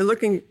anything. You're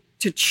looking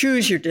to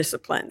choose your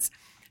disciplines.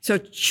 So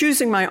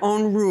choosing my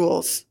own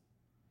rules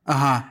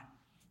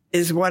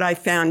is what I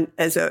found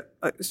as a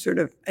sort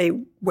of a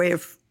way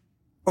of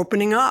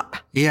opening up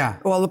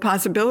all the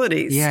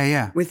possibilities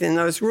within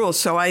those rules.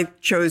 So I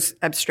chose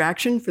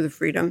abstraction for the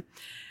freedom,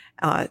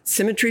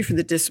 symmetry for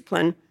the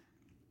discipline.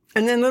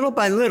 And then little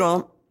by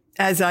little,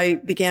 as I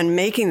began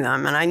making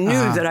them, and I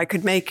knew that I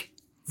could make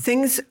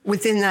things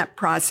within that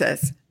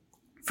process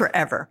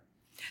forever,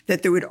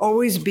 that there would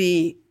always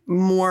be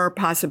more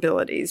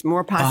possibilities.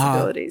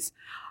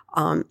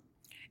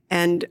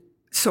 And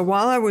so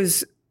while I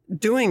was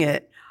doing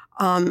it,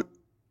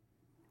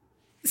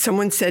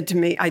 someone said to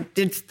me, I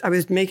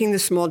was making the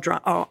small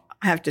drawing. Oh,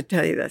 I have to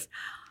tell you this.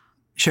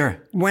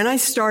 Sure. When I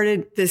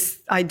started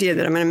this idea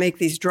that I'm going to make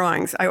these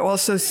drawings, I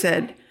also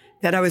said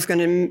that I was going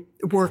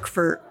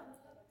to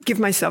give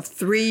myself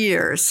 3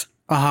 years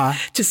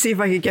to see if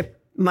I could get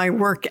my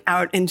work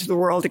out into the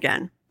world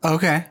again.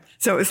 Okay.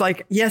 So it was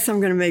like, yes, I'm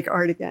going to make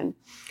art again.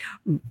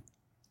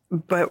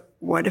 But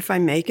what if I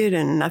make it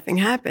and nothing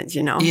happens,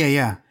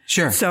 Yeah.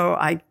 Sure. So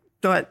I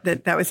thought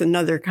that was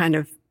another kind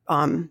of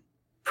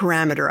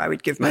parameter I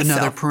would give myself.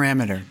 Another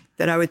parameter.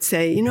 That I would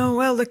say,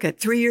 well, look,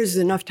 3 years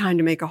is enough time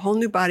to make a whole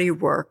new body of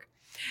work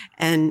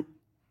and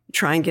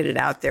try and get it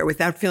out there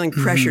without feeling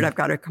pressured. I've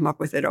got to come up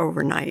with it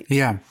overnight.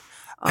 Yeah.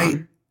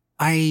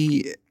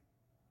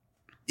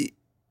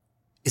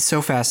 It's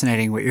so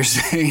fascinating what you're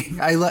saying.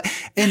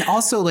 And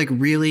also like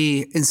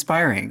really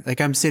inspiring.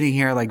 Like I'm sitting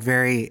here like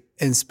very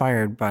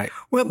inspired by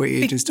what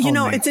you just told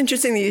me. It's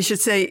interesting that you should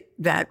say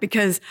that,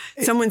 because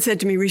someone said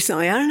to me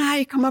recently, I don't know how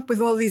you come up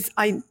with all these,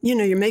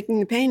 you're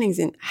making the paintings,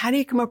 and how do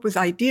you come up with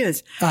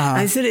ideas?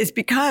 I said, it's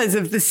because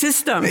of the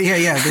system.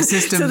 Yeah, the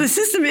system. So the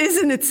system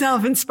is in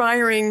itself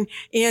inspiring,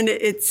 and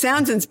it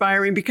sounds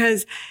inspiring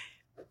because,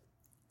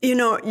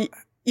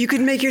 you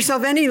could make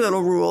yourself any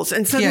little rules,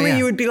 and suddenly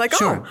you would be like,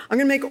 I'm going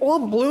to make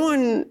all blue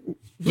and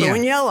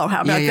yellow.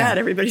 How about that?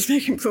 Everybody's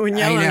making blue and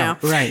yellow now.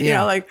 Right.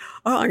 Yeah.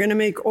 I'm going to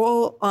make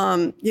all,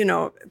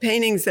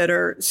 paintings that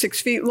are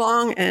 6 feet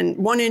long and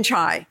 1 inch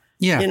high.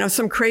 Yeah.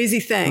 Some crazy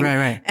thing.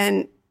 Right.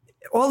 And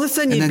all of a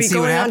sudden you'd be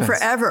going on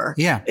forever.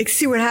 Yeah.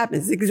 See what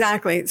happens.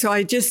 Exactly.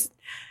 So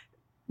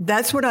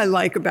that's what I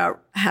like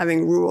about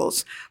having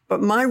rules.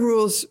 But my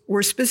rules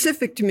were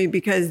specific to me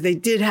because they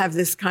did have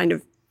this kind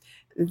of,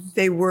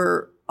 they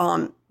were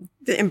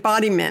the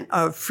embodiment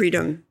of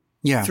freedom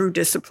through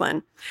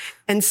discipline.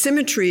 And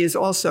symmetry is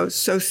also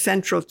so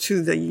central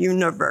to the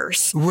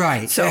universe.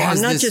 Right. So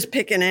I'm not just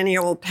picking any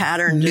old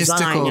pattern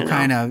mystical design.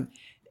 Kind of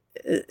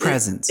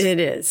presence. It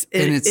is.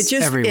 It just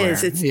everywhere.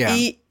 is. It's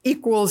E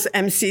equals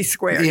MC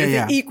squared.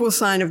 It's the equal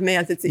sign of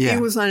math. It's the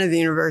equal sign of the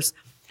universe.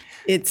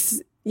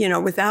 It's,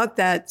 without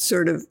that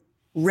sort of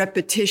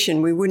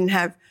repetition, we wouldn't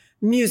have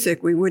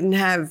music. We wouldn't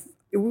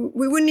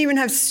even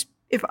have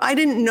if I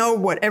didn't know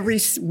what every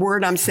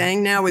word I'm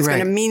saying now was going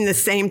to mean the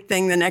same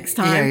thing the next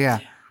time,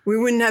 we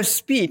wouldn't have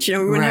speech. We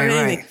wouldn't have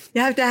anything. Right.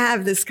 You have to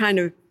have this kind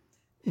of,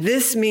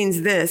 this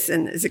means this,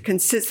 and is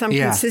some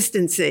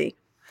consistency.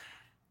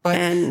 But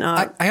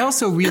I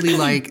also really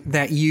like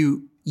that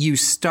you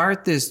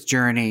start this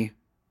journey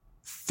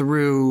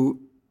through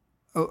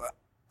a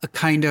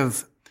kind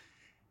of,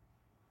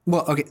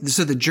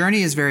 so the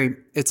journey is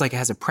it's like it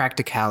has a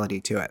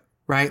practicality to it,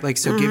 right? Like,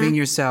 so giving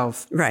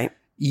yourself, right.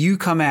 You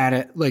come at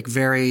it like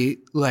very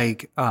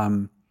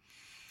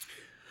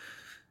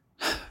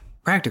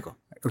practical.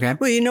 Okay.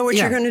 Well, you know what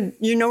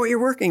you're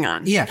working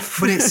on. Yeah.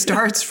 But it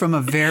starts from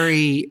a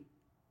very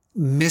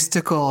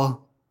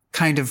mystical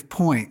kind of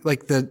point,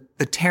 like the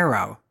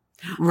tarot,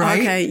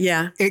 right? Okay.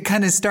 Yeah. It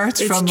kind of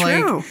starts from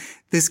like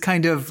this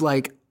kind of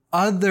like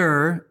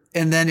other,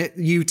 and then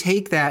you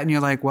take that and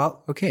you're like,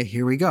 well, okay,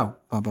 here we go.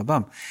 Bum, bum,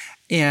 bum.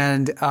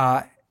 And,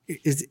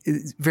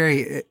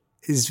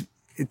 it's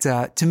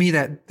to me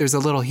that there's a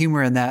little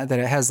humor in that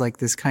it has like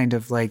this kind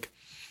of like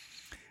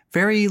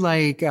very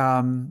like,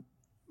 kind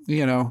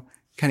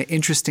of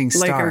interesting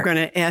start. Like I'm going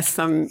to ask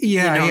some,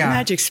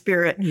 magic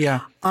spirit.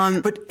 Yeah.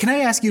 But can I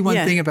ask you one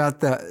thing about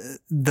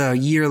the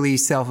yearly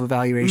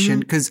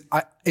self-evaluation? Because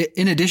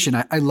in addition,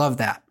 I love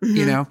that,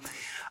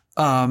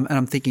 And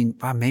I'm thinking,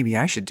 well, maybe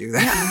I should do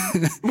that.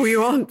 Yeah. We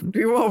all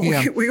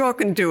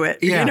can do it.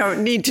 Yeah. You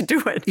don't need to do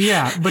it.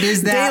 Yeah. But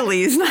is that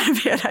daily is not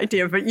a bad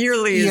idea, but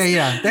yearly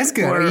is that's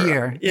good. More, a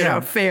year. You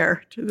know,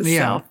 fair to the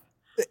self.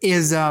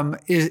 Is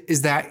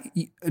that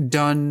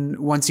done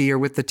once a year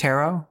with the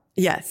tarot?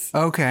 Yes.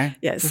 Okay.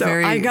 Yes. So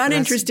I got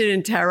interested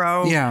in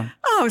tarot. Yeah.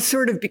 Oh,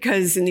 sort of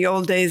because in the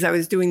old days I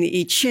was doing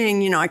the I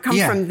Ching. You know, I come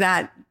from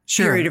that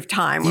period of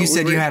time. You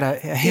said you had a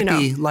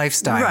hippie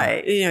lifestyle.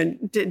 Right. You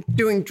know,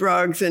 doing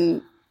drugs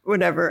and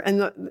whatever.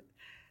 And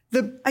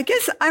I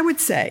guess I would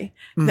say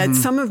that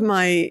some of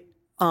my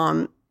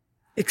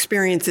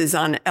experiences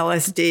on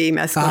LSD,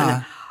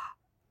 mescaline,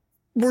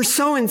 were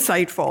so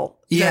insightful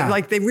that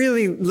like they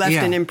really left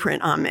an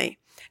imprint on me.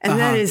 And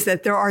that is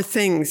that there are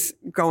things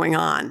going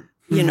on,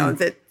 you know,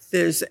 that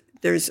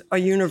there's a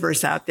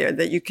universe out there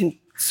that you can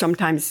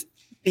sometimes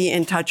be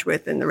in touch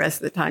with and the rest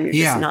of the time you're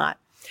just not.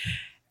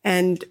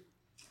 And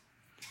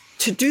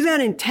to do that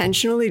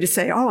intentionally, to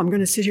say, oh, I'm going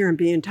to sit here and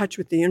be in touch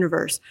with the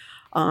universe,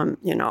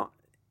 you know,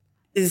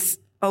 is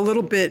a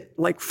little bit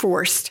like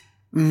forced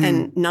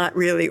and not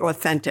really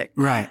authentic.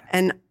 Right.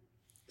 And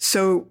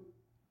so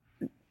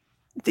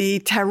the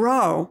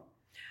tarot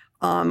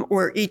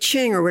or I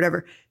Ching or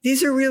whatever,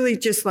 these are really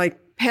just like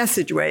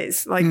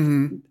passageways. Like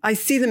I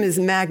see them as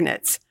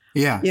magnets.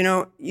 Yeah. You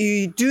know,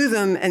 you do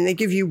them and they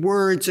give you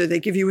words or they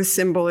give you a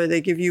symbol or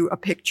they give you a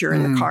picture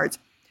in the cards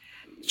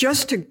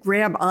just to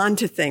grab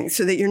onto things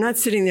so that you're not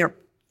sitting there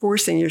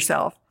forcing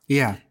yourself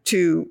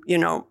to, you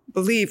know,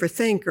 believe or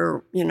think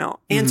or, you know,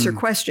 answer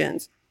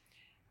questions.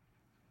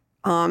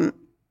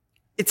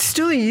 It's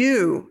still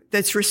you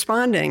that's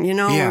responding, you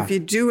know, if you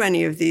do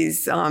any of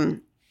these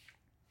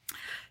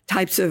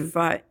types of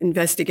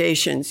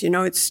investigations, you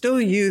know, it's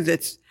still you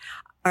that's,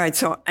 all right.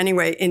 So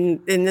anyway,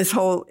 in this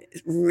whole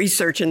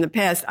research in the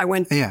past, I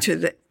went to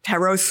the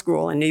tarot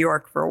school in New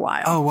York for a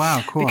while. Oh,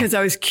 wow. Cool. Because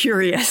I was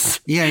curious.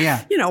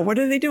 Yeah. You know, what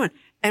are they doing?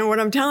 And what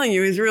I'm telling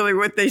you is really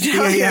what they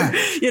tell you.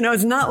 You know,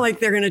 it's not like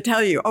they're going to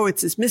tell you, oh,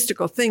 it's this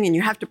mystical thing and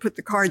you have to put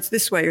the cards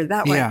this way or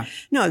that way. Yeah.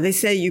 No, they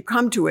say you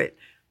come to it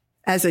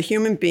as a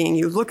human being,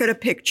 you look at a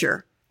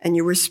picture and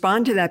you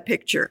respond to that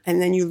picture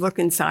and then you look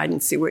inside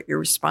and see what your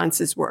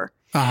responses were.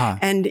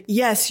 And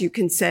yes, you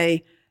can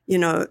say, you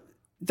know,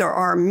 there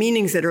are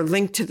meanings that are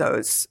linked to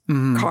those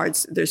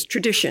cards. There's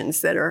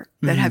traditions that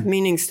have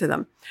meanings to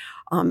them.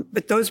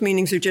 But those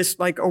meanings are just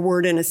like a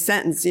word in a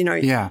sentence. You know,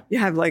 you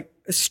have like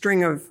a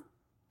string of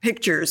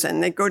pictures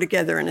and they go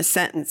together in a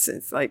sentence.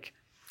 It's like,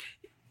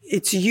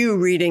 it's you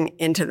reading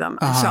into them.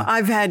 So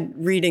I've had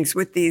readings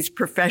with these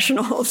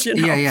professionals, you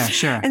know. Yeah,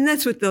 sure. And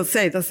that's what they'll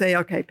say. They'll say,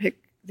 okay, pick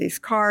these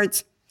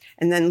cards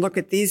and then look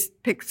at these,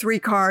 pick 3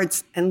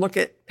 cards and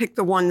pick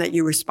the one that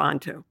you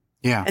respond to.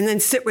 Yeah. And then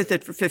sit with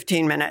it for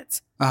 15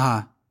 minutes.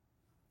 And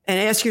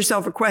ask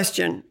yourself a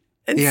question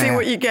and see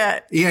what you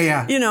get.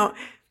 Yeah. You know.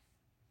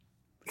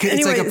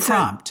 It's like a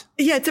prompt. So,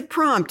 it's a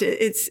prompt.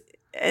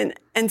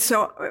 And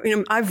so, you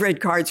know, I've read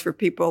cards for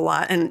people a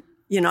lot and,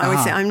 you know, I would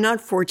say I'm not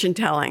fortune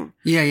telling.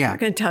 Yeah. I'm not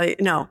going to tell you.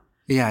 No.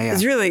 Yeah.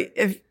 It's really,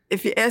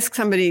 if you ask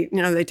somebody,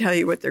 you know, they tell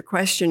you what their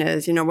question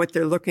is, you know, what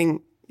they're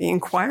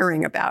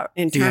inquiring about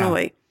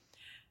internally. Yeah.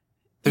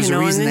 There's a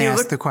reason they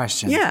ask the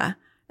question. Yeah.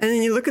 And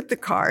then you look at the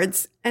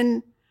cards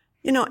and,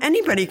 you know,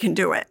 anybody can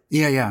do it.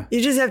 Yeah.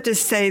 You just have to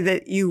say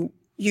that you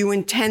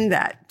intend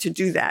to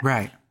do that.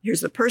 Right.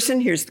 Here's the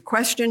person, here's the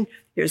question,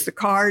 here's the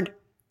card.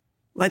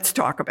 Let's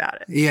talk about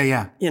it.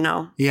 Yeah. You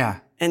know? Yeah.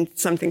 And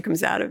something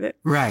comes out of it.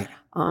 Right.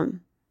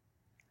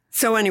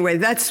 So anyway,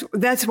 that's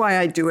why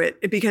I do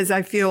it, because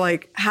I feel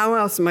like how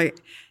else am I,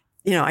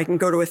 you know, I can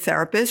go to a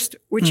therapist,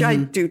 which I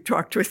do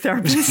talk to a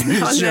therapist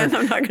now and then.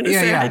 I'm not going to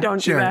say I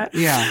don't do that.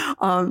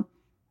 Yeah.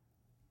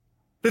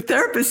 The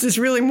therapist is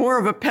really more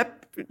of a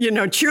pep, you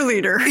know,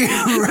 cheerleader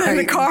than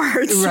the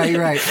cards.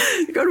 Right.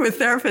 You go to a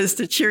therapist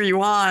to cheer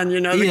you on. You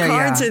know, the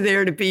cards are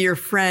there to be your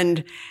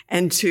friend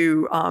and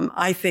to,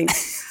 I think,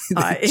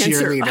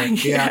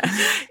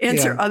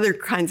 answer other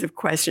kinds of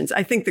questions.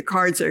 I think the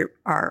cards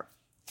are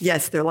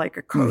yes, they're like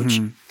a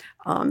coach.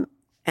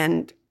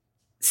 And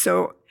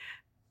so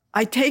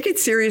I take it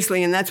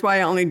seriously, and that's why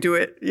I only do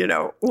it, you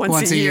know,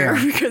 once a year.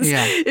 Because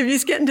if you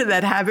just get into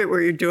that habit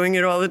where you're doing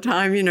it all the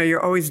time, you know,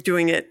 you're always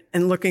doing it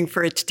and looking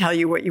for it to tell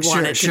you what you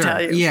want it to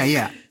tell you.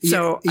 Yeah.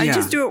 So I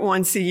just do it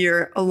once a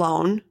year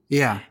alone.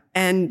 Yeah.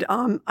 And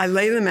I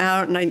lay them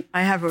out, and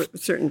I have a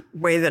certain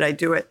way that I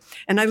do it.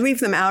 And I leave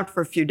them out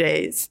for a few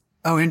days.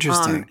 Oh,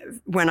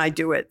 interesting. When I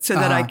do it, so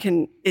that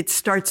it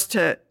starts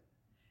to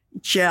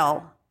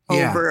gel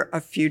over a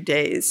few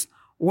days.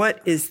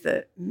 What is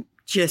the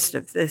gist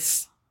of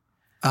this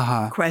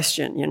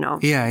question, you know?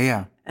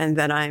 Yeah. And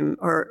then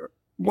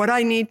what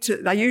I need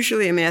to, I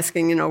usually am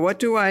asking, you know, what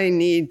do I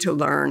need to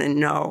learn and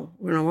know?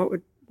 You know,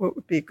 what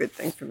would be a good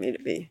thing for me to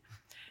be?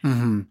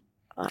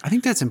 I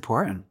think that's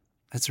important.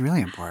 That's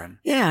really important.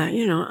 Yeah,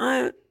 you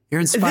know, you're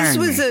inspiring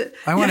me.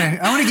 I want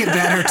to get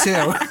better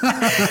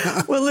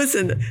too. Well,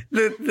 listen,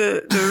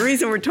 the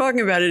reason we're talking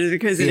about it is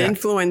because it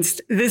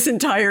influenced this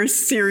entire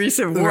series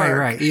of work.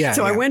 Right. Yeah.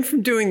 So I went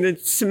from doing the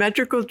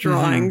symmetrical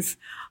drawings,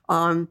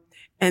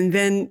 And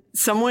then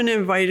someone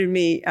invited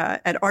me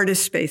at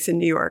Artist Space in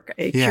New York,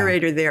 a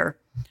curator there.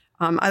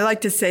 I like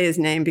to say his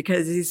name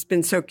because he's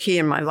been so key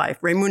in my life,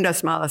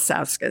 Raimundas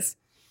Malasauskas.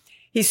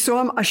 He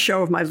saw a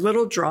show of my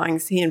little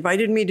drawings. He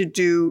invited me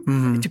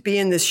to be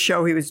in this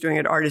show he was doing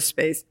at Artist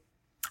Space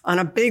on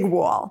a big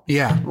wall.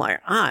 Yeah. I'm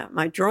like,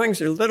 my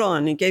drawings are little,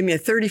 and he gave me a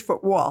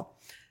 30-foot wall.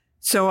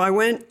 So I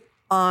went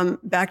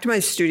back to my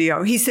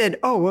studio. He said,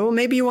 oh, well,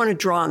 maybe you want to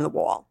draw on the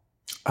wall.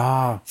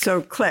 Oh.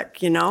 So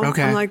click, you know?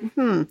 Okay. I'm like,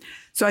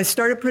 So I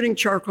started putting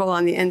charcoal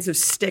on the ends of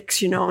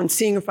sticks, you know, and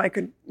seeing if I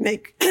could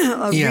make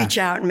reach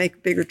out and make a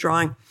bigger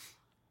drawing.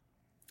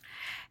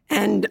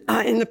 And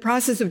in the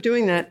process of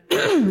doing that,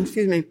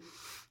 excuse me,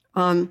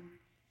 on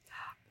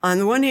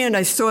the one hand,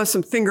 I saw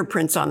some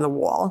fingerprints on the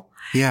wall.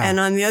 Yeah. And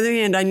on the other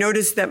hand, I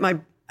noticed that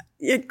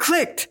it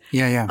clicked.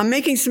 Yeah. I'm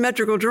making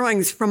symmetrical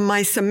drawings from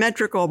my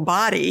symmetrical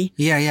body.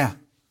 Yeah.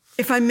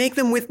 If I make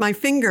them with my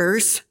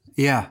fingers.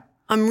 Yeah.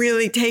 I'm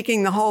really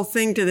taking the whole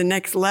thing to the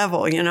next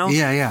level, you know?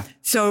 Yeah.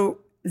 So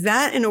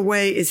that, in a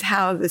way, is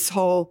how this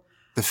whole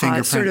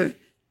sort of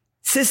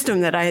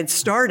system that I had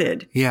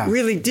started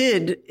really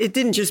did. It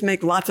didn't just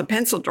make lots of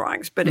pencil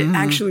drawings, but it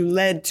actually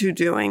led to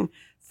doing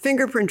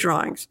fingerprint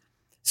drawings.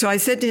 So I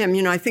said to him,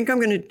 you know, I think I'm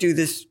going to do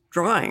this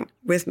drawing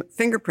with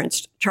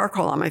fingerprints,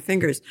 charcoal on my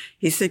fingers.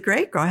 He said,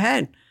 great, go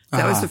ahead.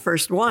 That was the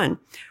first one,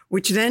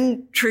 which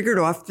then triggered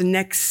off the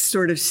next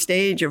sort of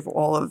stage of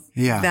all of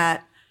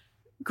that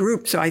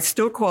group. So I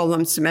still call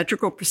them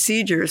symmetrical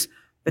procedures,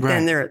 but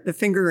then they're the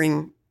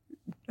fingerings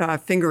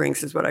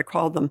is what I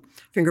call them,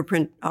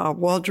 fingerprint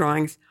wall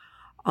drawings.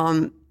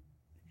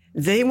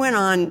 They went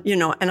on, you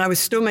know, and I was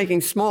still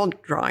making small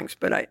drawings,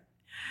 but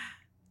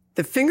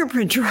the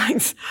fingerprint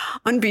drawings,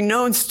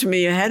 unbeknownst to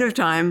me ahead of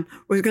time,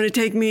 was going to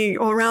take me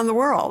all around the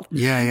world.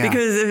 Yeah.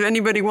 Because if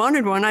anybody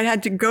wanted one, I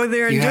had to go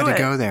there and do it. You had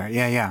to go there.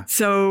 Yeah.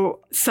 So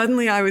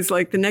suddenly I was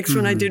like, the next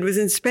one I did was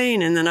in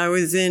Spain, and then I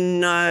was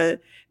in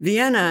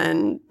Vienna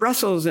and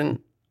Brussels, and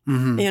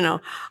you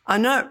know,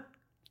 I'm not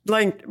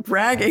like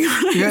bragging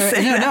when I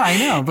say that. No, I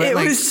know, but it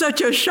was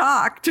such a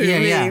shock to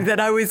me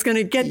that I was going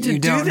to get to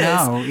do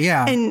this.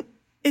 And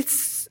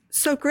it's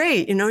so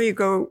great, you know. You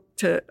go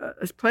to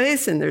a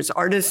place and there's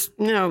artists,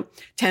 you know,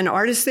 10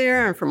 artists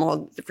there, and from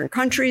all different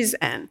countries,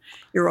 and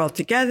you're all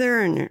together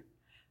and you're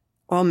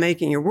all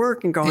making your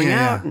work and going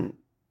out and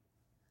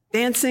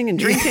dancing and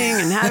drinking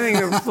and having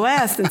a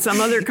blast in some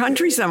other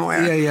country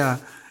somewhere. Yeah.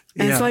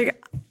 And it's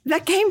like,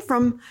 that came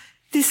from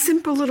this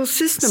simple little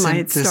system I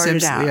had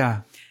started out.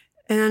 Yeah.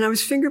 And then I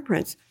was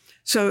fingerprints.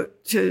 So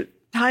to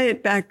tie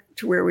it back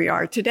to where we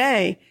are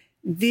today,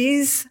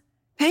 these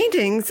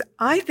paintings,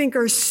 I think,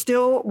 are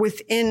still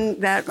within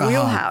that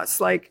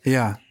wheelhouse. Like,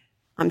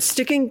 I'm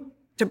sticking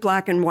to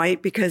black and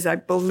white because I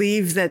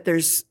believe that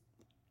there's,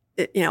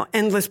 you know,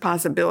 endless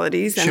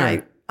possibilities.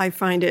 And I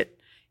find it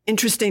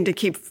interesting to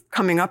keep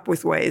coming up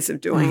with ways of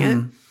doing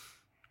it.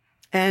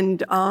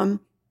 And,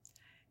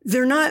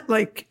 they're not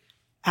like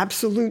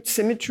absolute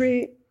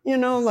symmetry, you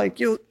know, like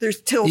there's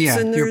tilts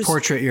and there's your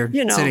portrait you're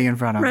sitting in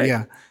front of. Right?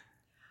 Yeah.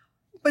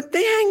 But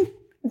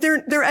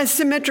they're as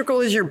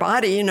symmetrical as your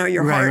body, you know,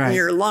 your heart and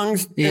your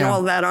lungs and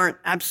all that aren't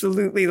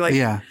absolutely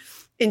like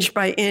inch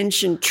by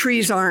inch, and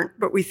trees aren't,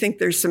 but we think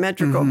they're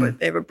symmetrical, but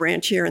they have a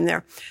branch here and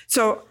there.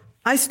 So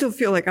I still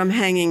feel like I'm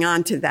hanging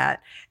on to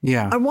that.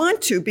 Yeah. I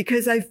want to,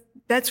 because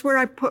that's where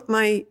I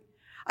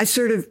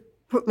sort of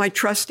put my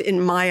trust in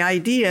my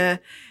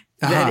idea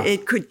that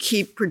it could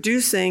keep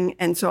producing.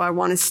 And so I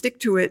want to stick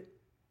to it,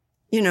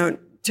 you know,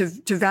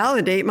 to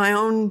validate my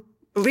own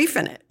belief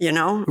in it, you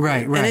know?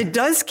 Right. And it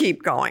does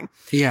keep going.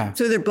 Yeah.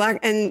 So they're black.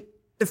 And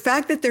the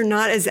fact that they're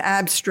not as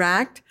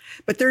abstract,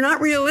 but they're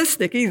not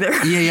realistic either.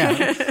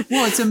 Yeah.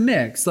 Well, it's a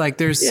mix. Like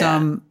there's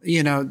some,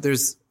 you know,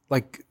 there's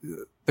a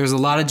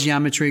lot of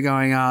geometry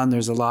going on.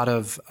 There's a lot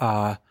of,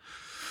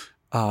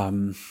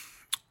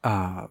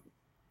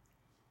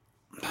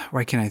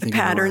 why can't I think of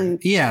the pattern?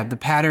 Yeah, the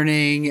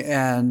patterning,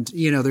 and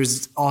you know,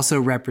 there's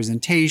also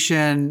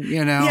representation.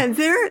 You know, yeah,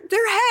 they're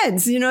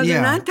heads. You know,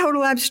 they're not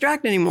total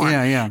abstract anymore.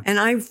 Yeah. And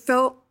I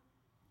felt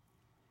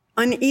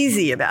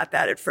uneasy about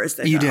that at first.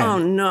 I thought, oh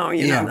no,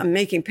 you know, I'm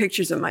making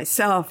pictures of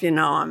myself. You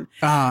know,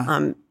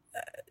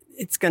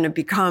 it's going to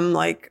become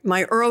like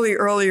my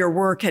earlier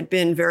work had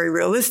been very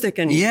realistic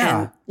and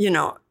you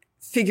know,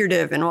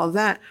 figurative and all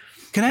that.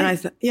 I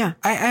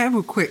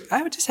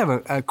would just have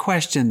a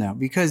question though,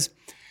 because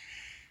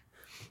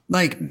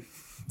like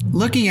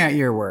looking at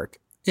your work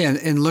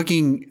and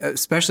looking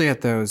especially at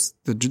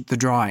the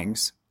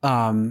drawings,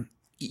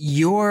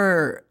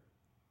 your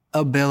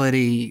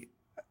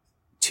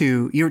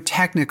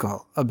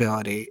technical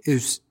ability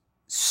is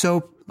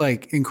so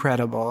like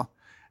incredible,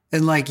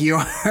 and like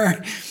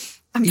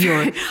I'm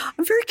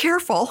very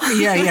careful.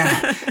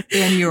 Yeah.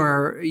 And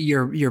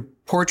your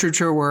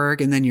portraiture work,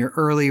 and then your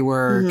early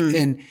work,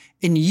 and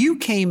you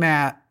came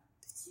at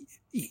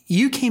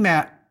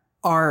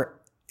art.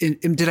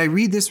 Did I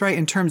read this right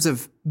in terms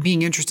of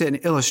being interested in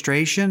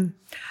illustration?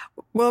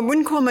 Well, I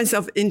wouldn't call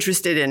myself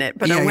interested in it,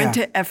 but I went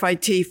to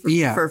FIT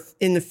for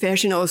in the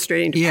fashion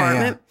illustrating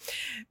department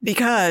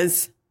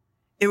because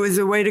it was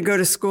a way to go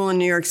to school in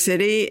New York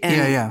City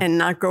and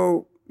not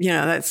go,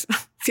 that's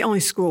the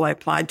only school I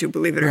applied to,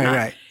 believe it or not.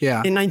 Right,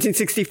 yeah. In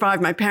 1965,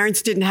 my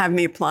parents didn't have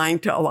me applying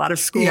to a lot of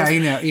schools.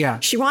 Yeah.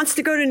 She wants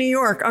to go to New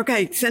York.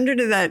 Okay, send her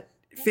to that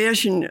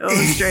fashion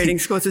illustrating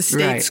school. It's a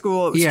state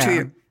school. It was 2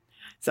 years.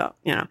 So,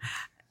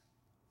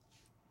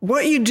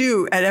 what you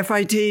do at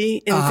FIT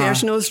in the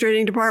fashion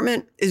illustrating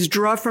department is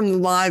draw from the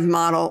live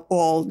model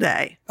all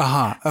day.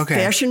 Okay.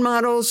 Fashion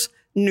models,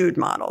 nude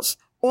models,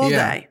 all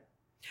day.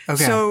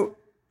 Okay. So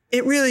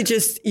it really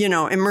just,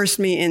 immersed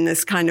me in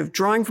this kind of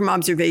drawing from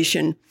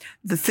observation,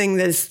 the thing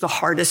that is the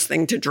hardest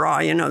thing to draw,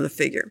 the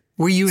figure.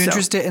 Were you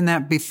interested in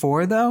that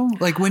before, though?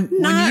 Like when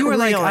you were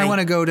like, I want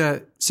to go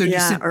to...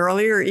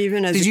 earlier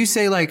even as... Did you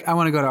say like, I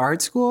want to go to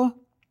art school?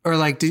 Or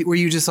like, were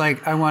you just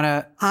like, I want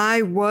to...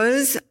 I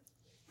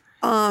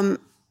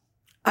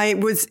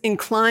was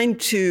inclined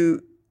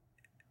to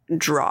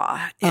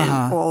draw in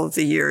all of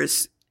the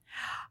years.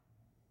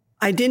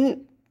 I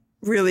didn't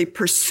really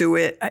pursue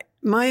it.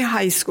 My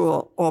high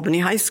school, Albany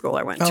High School,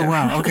 I went to. Oh,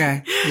 wow.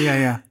 Okay.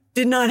 Yeah.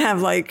 Did not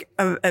have like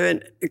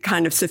a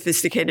kind of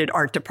sophisticated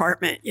art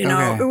department.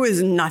 It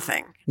was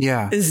nothing.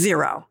 Yeah.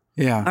 Zero.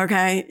 Yeah.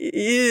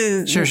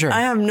 Okay. Sure. I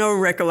have no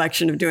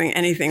recollection of doing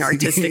anything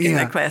artistic in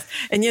that class.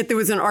 And yet there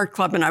was an art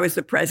club and I was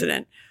the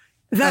president.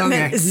 That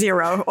meant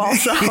zero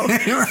also.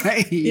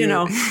 Right.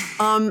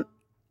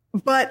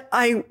 But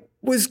I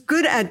was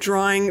good at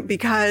drawing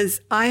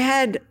because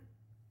my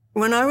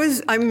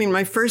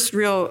first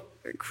real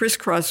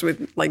crisscross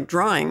with like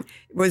drawing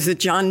was the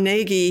John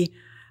Nagy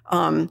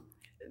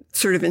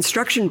sort of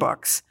instruction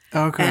books.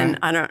 Okay. And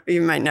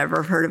you might never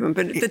have heard of them,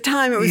 but at the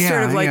time it was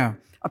sort of like a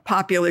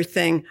popular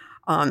thing.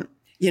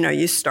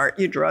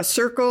 You draw a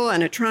circle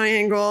and a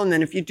triangle, and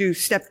then if you do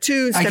step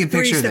 2, step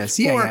 3, step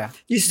 4,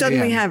 you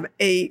suddenly have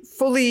a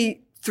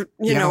fully,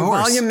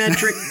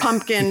 volumetric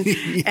pumpkin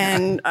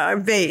and a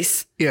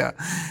vase. Yeah.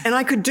 And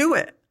I could do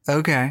it.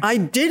 Okay. I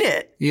did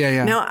it.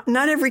 Yeah. Now,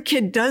 not every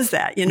kid does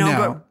that,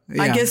 but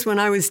I guess when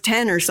I was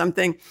 10 or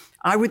something,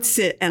 I would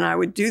sit and I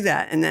would do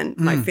that. And then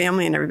my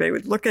family and everybody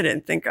would look at it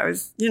and think I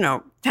was,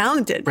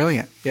 talented.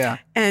 Brilliant. Yeah.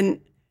 And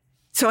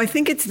so I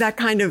think it's that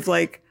kind of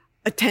like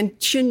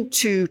attention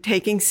to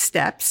taking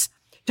steps,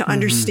 to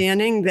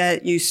understanding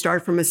that you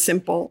start from a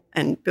simple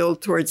and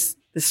build towards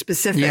the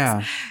specifics.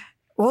 Yeah.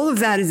 All of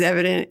that is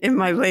evident in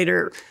my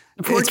later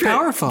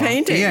portrait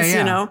paintings,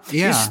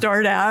 You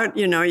start out,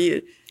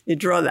 you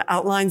draw the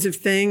outlines of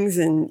things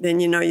and then,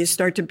 you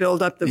start to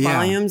build up the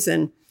volumes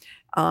and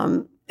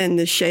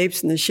the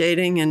shapes and the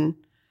shading and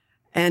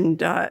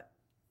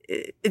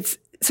it's,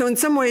 so in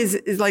some ways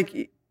it's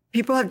like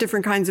people have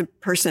different kinds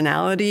of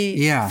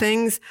personality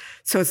things.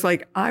 So it's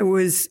like I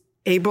was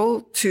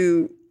able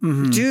to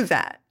do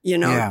that,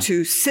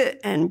 to sit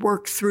and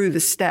work through the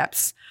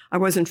steps. I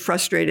wasn't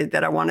frustrated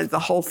that I wanted the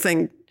whole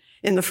thing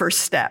in the first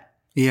step.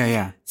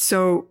 Yeah.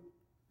 So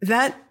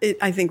that,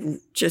 I think,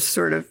 just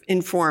sort of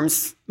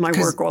informs my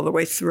work all the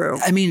way through.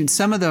 I mean,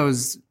 some of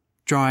those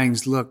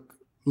drawings look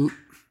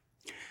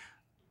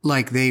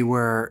like they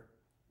were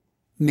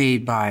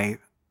made by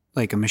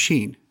like a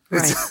machine.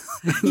 Right.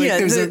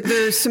 There's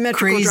the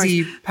symmetrical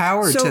crazy drawings.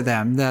 power to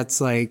them. That's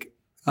like...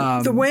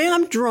 the way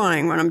I'm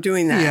drawing when I'm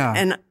doing that,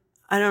 and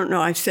I don't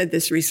know, I've said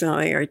this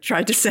recently or I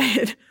tried to say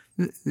it.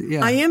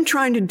 Yeah. I am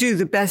trying to do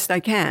the best I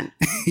can.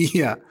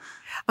 Yeah.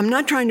 I'm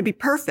not trying to be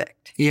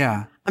perfect.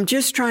 Yeah. I'm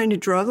just trying to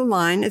draw the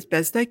line as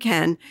best I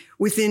can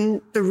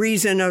within the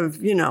reason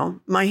of,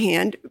 my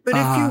hand. But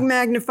if you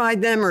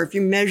magnified them or if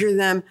you measure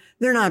them,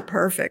 they're not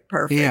perfect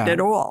at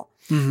all.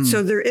 Mm-hmm.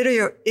 So they're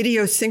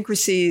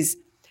idiosyncrasies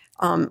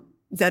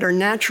that are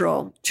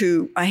natural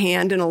to a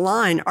hand and a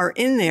line are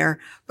in there,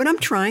 but I'm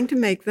trying to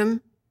make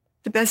them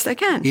the best I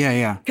can.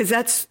 Yeah. Because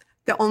that's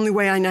the only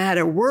way I know how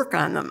to work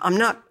on them. I'm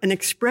not an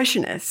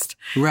expressionist.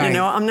 Right.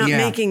 I'm not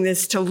making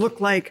this to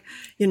look like,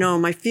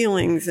 my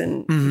feelings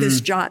and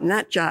this jot and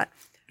that jot.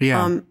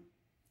 Yeah.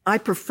 I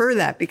prefer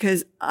that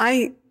because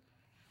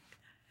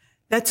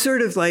that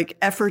sort of like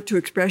effort to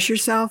express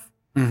yourself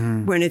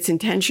when it's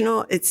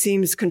intentional, it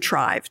seems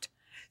contrived.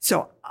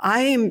 So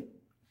I am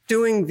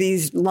doing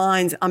these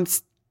lines. I'm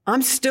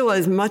still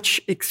as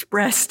much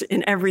expressed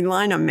in every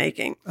line I'm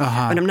making,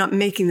 but I'm not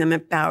making them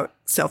about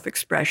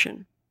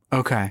self-expression.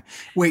 Okay.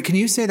 Wait, can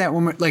you say that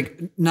one more? Like,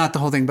 not the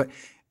whole thing, but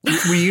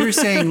when you're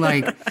saying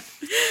like,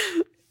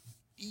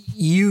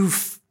 you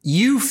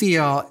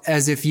feel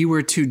as if you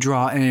were to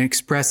draw an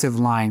expressive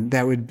line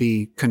that would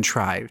be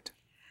contrived.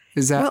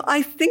 Is that? Well,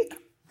 I think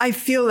I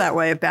feel that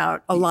way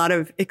about a lot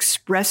of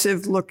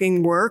expressive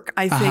looking work.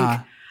 I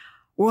think,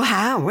 well,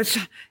 how?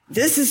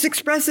 This is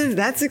expressive.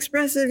 That's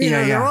expressive.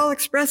 They're all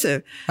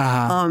expressive.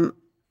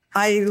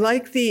 I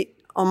like the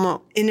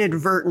almost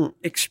inadvertent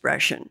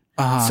expression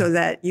so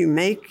that you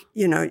make,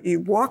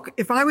 you walk.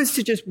 If I was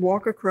to just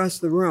walk across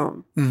the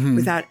room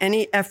without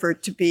any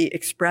effort to be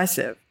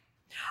expressive,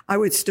 I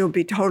would still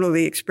be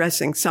totally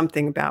expressing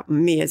something about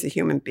me as a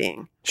human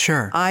being.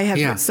 Sure. I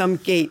have some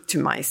gait to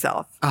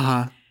myself.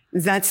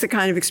 That's the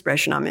kind of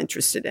expression I'm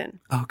interested in.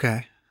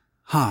 Okay.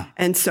 Huh.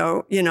 And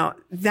so,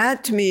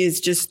 that to me is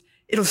just,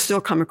 it'll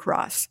still come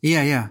across.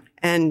 Yeah, yeah.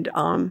 And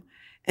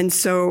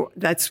so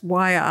that's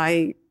why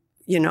I,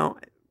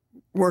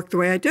 work the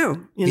way I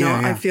do.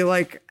 I feel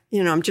like,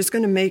 I'm just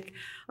going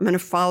to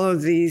follow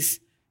this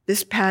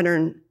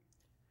pattern.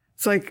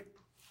 It's like,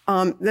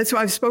 that's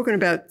why I've spoken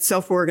about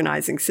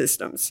self-organizing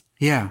systems.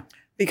 Yeah.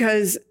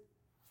 Because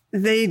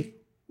they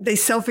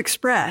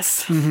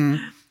self-express. Mm-hmm.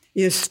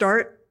 You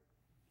start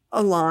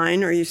a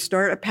line or you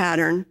start a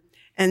pattern,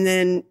 and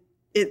then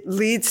it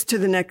leads to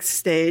the next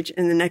stage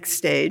and the next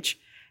stage.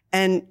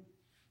 And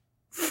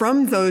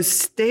from those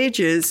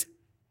stages,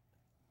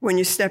 when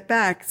you step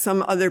back,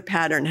 some other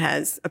pattern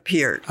has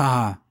appeared.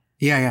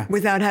 Yeah.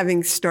 Without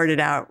having started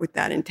out with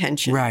that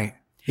intention. Right.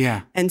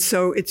 Yeah. And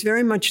so it's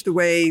very much the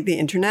way the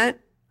internet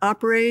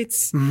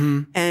operates,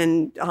 mm-hmm.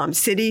 and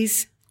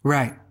cities.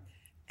 Right.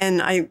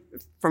 And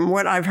from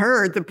what I've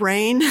heard, the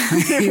brain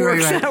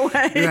works that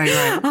way.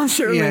 Right. I'm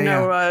certainly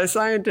no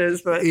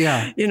scientist, but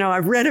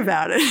I've read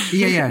about it.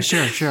 Yeah.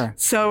 Sure.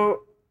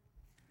 So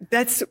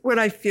that's what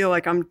I feel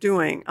like I'm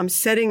doing. I'm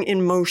setting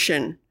in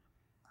motion,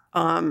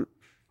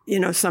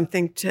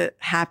 something to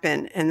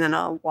happen, and then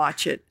I'll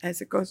watch it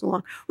as it goes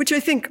along, which I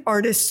think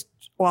artists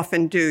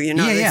often do.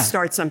 They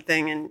start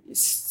something and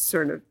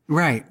sort of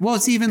Well,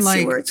 it's even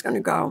see where it's going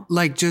to go.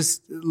 Like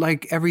just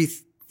like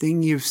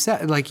everything you've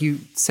said, like you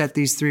set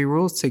these 3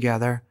 rules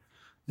together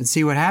and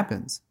see what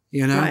happens.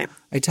 Right.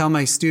 I tell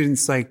my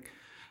students, like,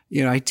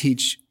 I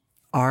teach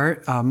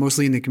art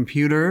mostly in the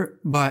computer,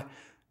 but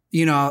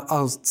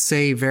I'll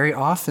say very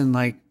often,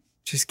 like,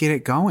 just get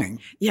it going.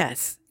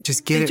 Yes.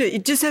 Just get it. You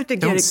just have to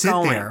get Don't it sit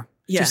going. There.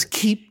 Yeah. Just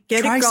get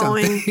try it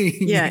going.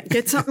 Something.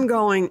 Get something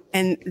going,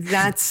 and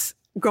that's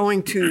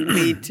going to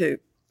lead to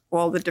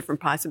all the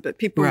different possibilities.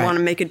 People want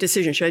to make a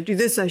decision. Should I do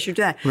this? I should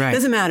do that. Right.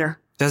 Doesn't matter.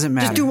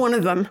 Just do one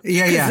of them.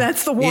 Yeah. Because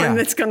that's the one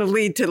that's going to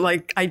lead to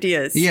like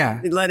ideas.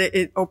 Yeah.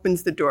 It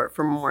opens the door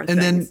for more and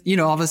things. Then,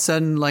 all of a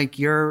sudden, like,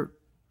 you're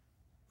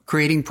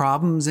creating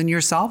problems and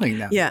you're solving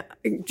them. Yeah.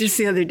 Just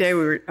the other day,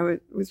 I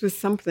was with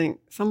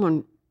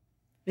someone,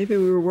 maybe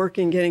we were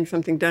getting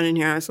something done in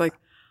here. I was like,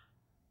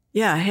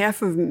 yeah,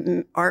 half of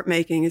art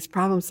making is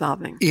problem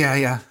solving.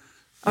 Yeah.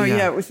 Oh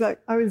yeah. It was like,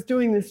 I was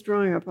doing this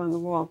drawing up on the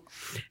wall,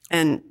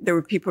 and there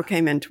were people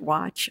came in to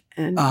watch,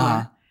 and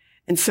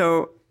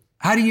so.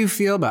 How do you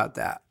feel about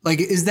that? Like,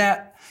 is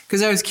that,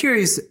 because I was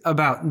curious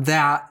about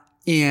that,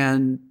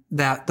 and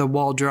that the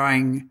wall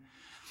drawing,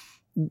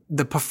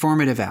 the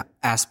performative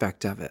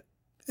aspect of it.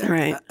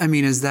 Right. I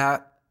mean, is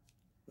that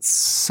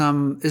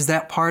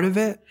part of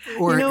it?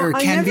 Or can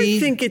I never be?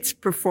 think it's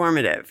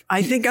performative.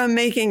 I think I'm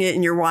making it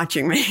and you're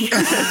watching me.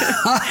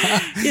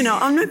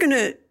 I'm not going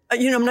to,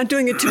 I'm not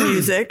doing it to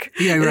music.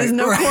 Yeah, right. There's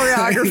no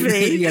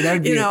choreography. Yeah, that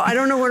would be I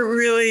don't know what it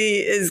really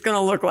is going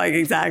to look like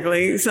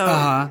exactly.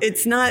 So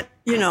it's not,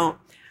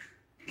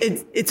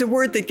 it's a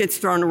word that gets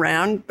thrown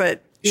around,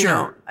 but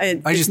sure. I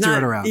just threw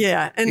it around.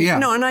 Yeah.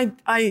 And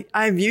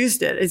I've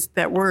used it. It's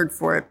that word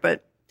for it,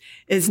 but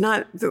it's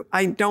not,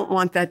 I don't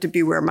want that to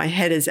be where my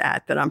head is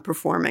at, that I'm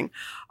performing.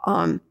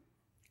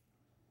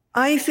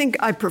 I think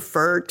I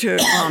prefer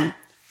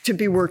to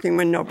be working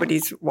when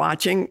nobody's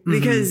watching,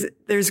 because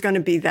there's going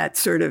to be that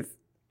sort of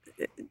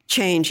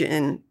change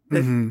in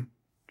the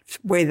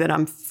way that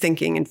I'm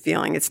thinking and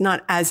feeling. It's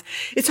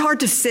hard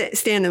to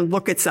stand and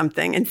look at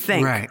something and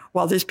think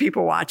while there's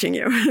people watching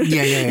you.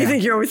 Yeah. You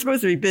think you're always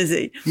supposed to be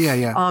busy.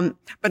 Yeah.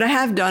 But I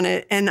have done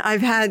it, and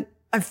I've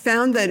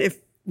found that if,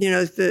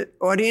 the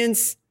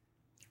audience,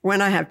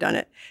 when I have done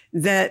it,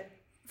 that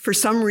for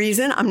some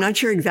reason, I'm not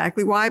sure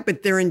exactly why,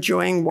 but they're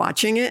enjoying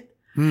watching it.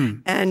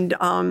 And,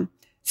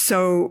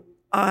 so,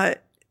 I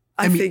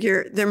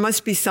figure there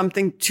must be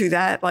something to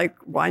that. Like,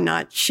 why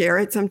not share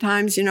it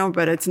sometimes,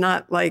 but it's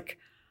not like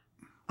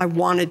I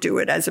want to do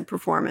it as a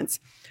performance.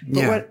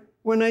 But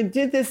when I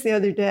did this the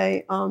other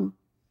day,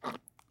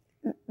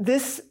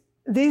 these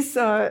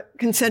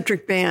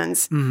concentric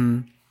bands,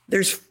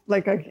 there's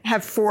like, I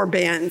have 4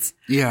 bands,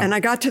 and I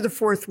got to the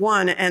 4th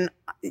one, and,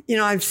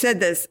 I've said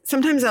this,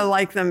 sometimes I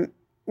like them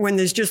when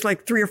there's just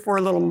like 3 or 4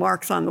 little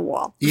marks on the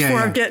wall before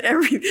I get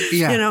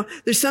everything.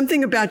 There's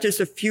something about just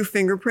a few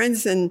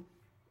fingerprints and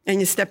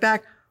you step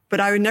back,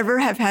 but I would never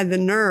have had the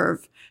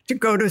nerve to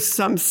go to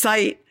some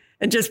site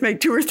and just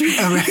make 2 or 3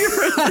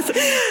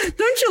 fingerprints.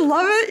 Don't you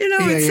love it?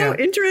 It's so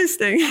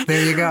interesting.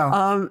 There you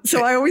go.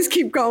 So I always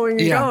keep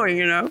going and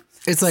going,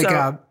 It's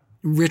like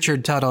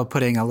Richard Tuttle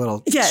putting a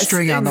little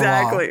string on the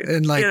wall.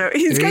 And like,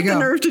 he's got the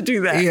nerve to do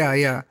that.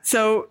 Yeah.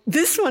 So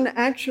this one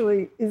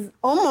actually is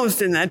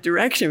almost in that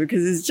direction,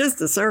 because it's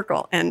just a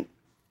circle. And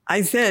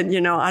I said,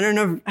 I don't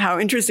know how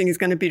interesting it's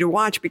going to be to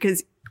watch,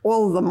 because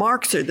all of the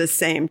marks are the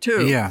same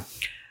too. Yeah.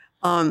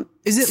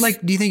 Is it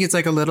like, do you think it's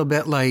like a little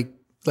bit like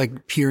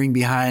peering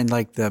behind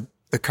like the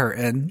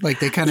curtain? Like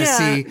they kind of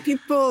see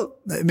people.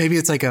 Maybe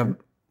it's like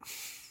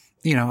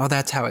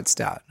that's how it's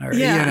done. Or,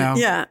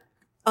 Yeah.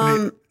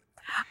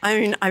 I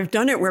mean, I've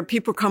done it where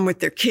people come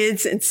with their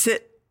kids and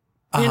sit,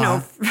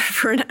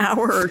 for an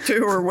hour or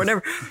 2 or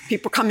whatever.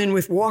 People come in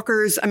with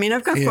walkers. I mean,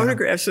 I've got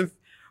photographs of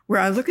where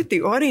I look at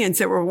the audience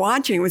that were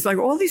watching. It was like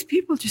all these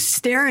people just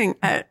staring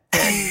at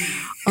it.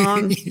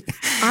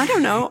 I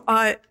don't know.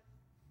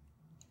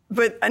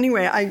 But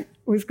anyway, I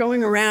was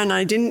going around.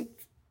 I didn't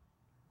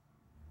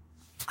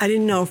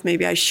know if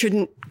maybe I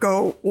shouldn't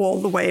go all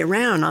the way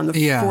around on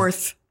the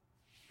fourth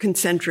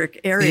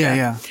concentric area.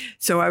 Yeah.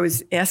 So I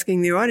was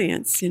asking the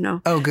audience,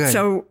 Oh, good.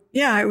 So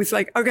I was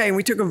like, okay, and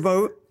we took a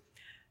vote.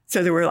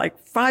 So there were like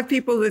 5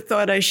 people that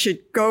thought I should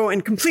go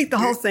and complete the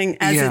whole thing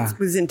as it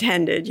was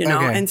intended,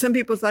 Okay. And some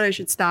people thought I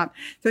should stop.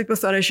 Some people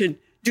thought I should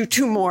do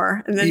 2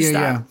 more and then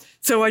stop. Yeah.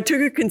 So I took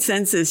a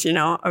consensus,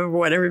 of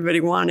what everybody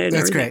wanted.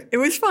 That's great. It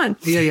was fun.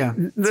 Yeah.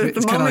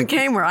 The moment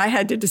came where I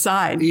had to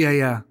decide.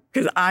 Yeah.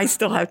 Because I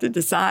still have to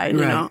decide,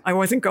 I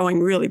wasn't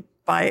going really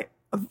by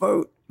a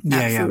vote.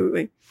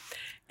 Absolutely. Yeah.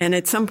 And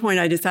at some point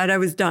I decided I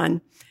was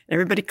done.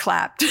 Everybody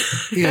clapped.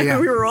 Yeah.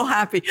 We were all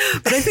happy.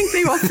 But I think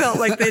they all felt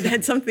like they'd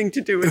had something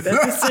to do with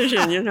that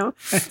decision,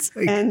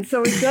 Like, and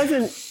so it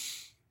doesn't,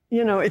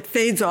 it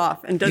fades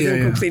off and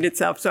doesn't complete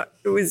itself. So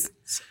it was,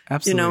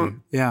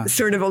 absolutely.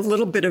 Sort of a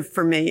little bit of,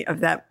 for me,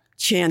 of that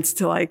chance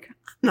to like,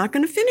 I'm not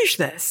going to finish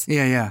this.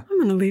 Yeah. I'm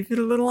going to leave it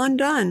a little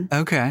undone.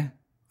 Okay.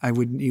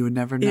 You would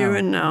never know. You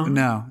would know.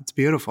 No, it's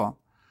beautiful.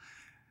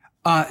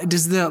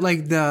 Does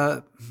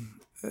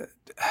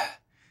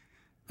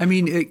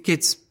it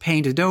gets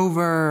painted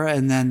over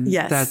and then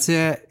that's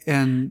it.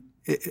 And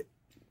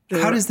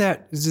does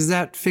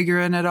that figure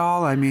in at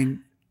all?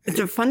 It's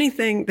a funny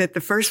thing that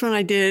the first one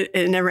I did,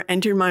 it never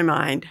entered my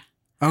mind.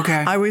 Okay.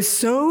 I was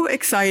so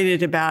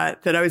excited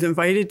about that I was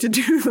invited to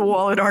do the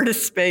wall at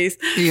Artist Space.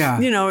 Yeah.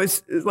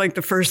 It's like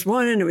the first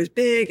one and it was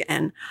big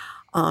and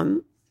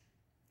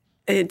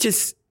it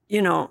just,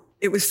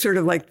 it was sort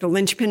of like the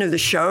linchpin of the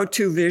show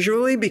too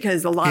visually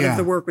because a lot of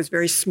the work was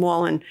very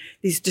small and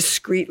these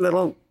discrete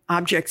little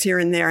objects here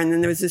and there. And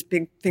then there was this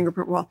big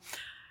fingerprint wall.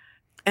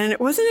 And it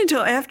wasn't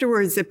until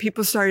afterwards that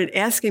people started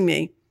asking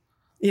me,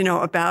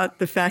 about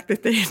the fact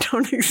that they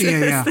don't exist.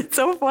 Yeah. It's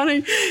so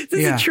funny. This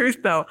is the truth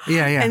though.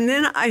 Yeah. And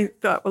then I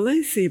thought, well, let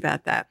me see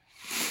about that.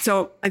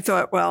 So I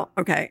thought, well,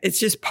 okay, it's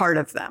just part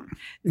of them.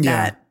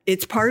 That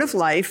it's part of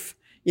life.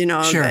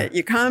 Sure. That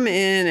you come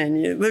in and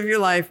you live your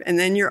life and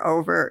then you're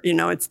over,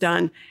 it's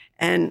done.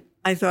 And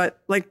I thought,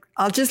 like,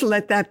 I'll just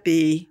let that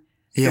be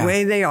the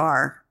way they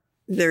are.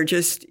 They're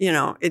just,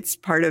 it's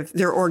part of,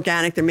 they're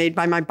organic. They're made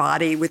by my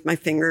body with my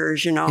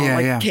fingers,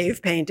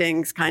 cave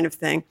paintings kind of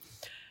thing.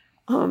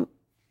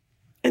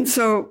 And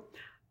so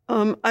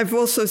I've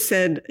also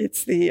said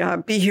it's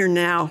the be here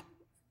now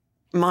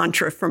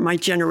mantra from my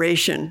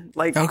generation.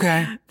 Like,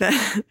 okay.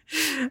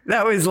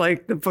 That was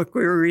like the book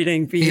we were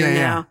reading, Be Here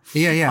Now.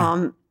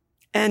 Yeah.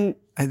 And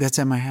that's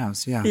at my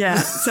house. Yeah. Yeah.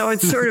 So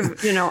it's sort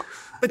of,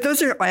 but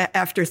those are my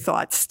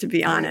afterthoughts, to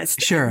be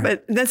honest. Sure.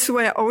 But that's the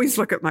way I always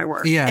look at my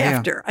work.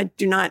 After. I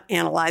do not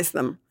analyze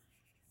them,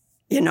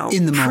 in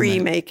the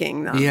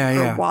pre-making them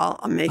or while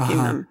I'm making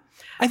them.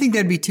 I think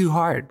that'd be too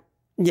hard.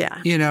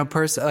 Yeah.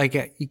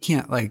 Like you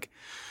can't like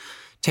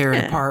tear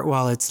it apart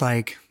while it's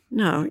like,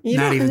 no, you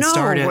not don't even know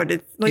started. what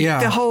it's like.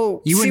 The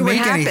whole you see what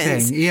make happens.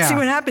 Anything. Yeah. See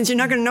what happens. You're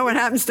not going to know what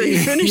happens till you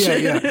finish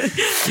it.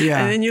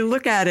 Yeah. And then you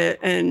look at it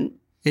and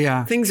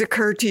things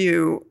occur to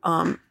you.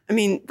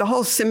 The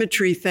whole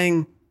symmetry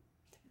thing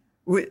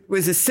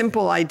was a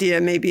simple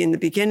idea, maybe in the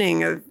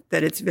beginning of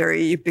that. It's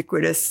very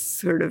ubiquitous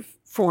sort of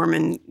form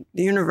in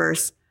the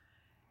universe,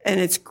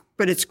 and it's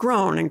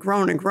grown and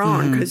grown and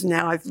grown because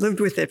now I've lived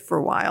with it for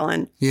a while,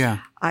 and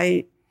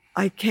I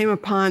came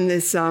upon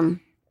this.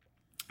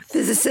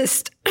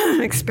 Physicist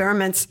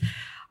experiments,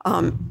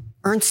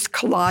 Ernst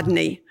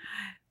Chladni,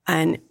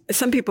 and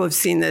some people have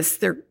seen this.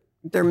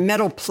 They're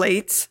metal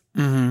plates,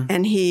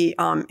 and he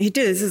did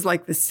this is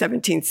like the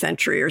 17th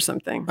century or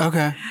something.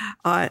 Okay,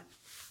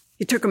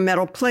 he took a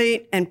metal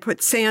plate and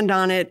put sand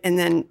on it, and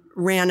then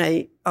ran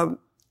a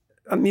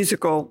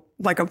musical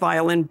like a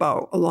violin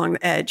bow along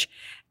the edge,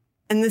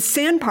 and the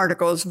sand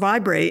particles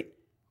vibrate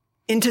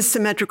into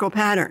symmetrical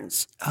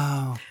patterns.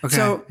 Oh, okay.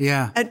 So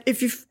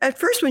at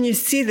first when you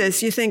see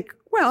this, you think,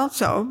 well,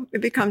 so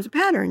it becomes a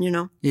pattern,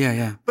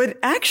 Yeah. But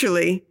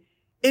actually,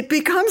 it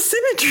becomes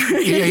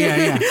symmetry.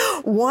 Yeah.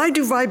 Why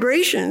do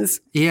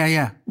vibrations?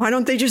 Yeah. Why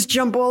don't they just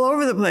jump all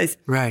over the place?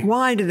 Right.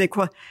 Why do they?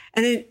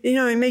 And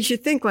it makes you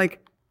think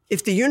like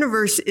if the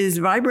universe is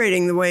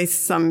vibrating the way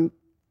some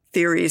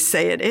theories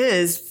say it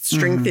is,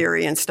 string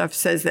theory and stuff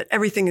says that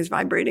everything is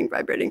vibrating,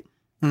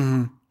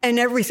 and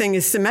everything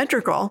is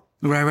symmetrical.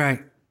 Right.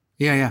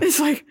 Yeah. It's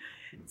like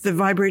the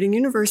vibrating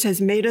universe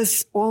has made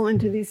us all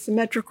into these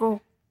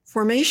symmetrical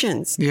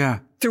formations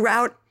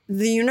throughout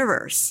the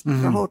universe,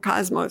 the whole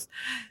cosmos.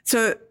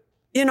 So,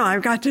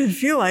 I've got to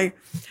feel like,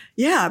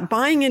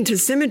 buying into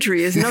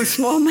symmetry is no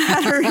small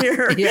matter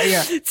here.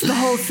 Yeah. It's the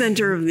whole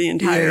center of the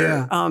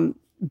entire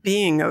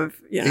being of,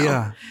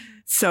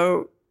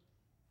 So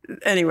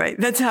anyway,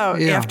 that's how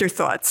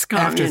afterthoughts come,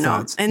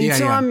 Afterthoughts. And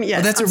so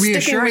that's a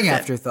reassuring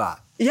afterthought.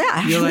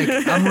 Yeah. You're like,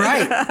 I'm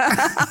right.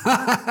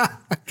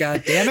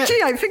 God damn it.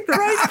 Gee, I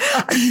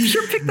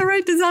sure picked the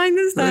right design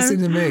this time. Listen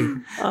to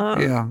me.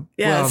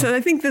 Yeah. So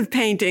I think the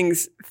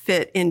paintings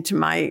fit into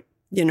my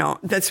you know,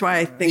 that's why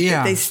I think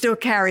that they still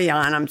carry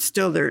on. I'm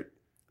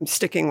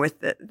sticking with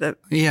the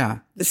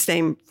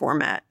same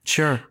format.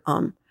 Sure.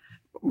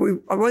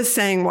 I was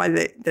saying why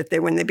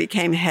when they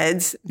became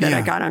heads that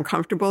I got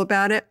uncomfortable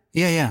about it.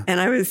 Yeah. And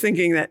I was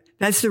thinking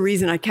that's the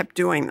reason I kept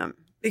doing them,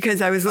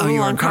 because I was a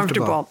little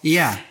uncomfortable.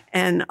 Yeah.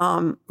 And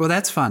well,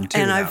 that's fun too.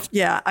 And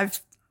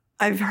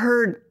I've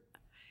heard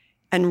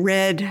and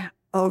read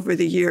over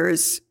the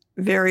years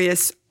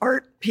various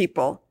art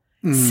people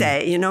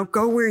say, you know,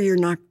 go where you're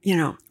not, you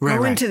know,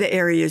 go into the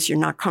areas you're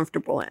not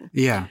comfortable in.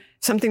 Yeah.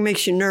 Something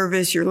makes you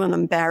nervous, you're a little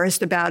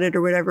embarrassed about it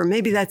or whatever.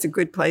 Maybe that's a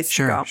good place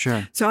to go.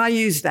 Sure. So I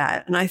used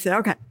that and I said,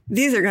 okay,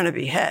 these are going to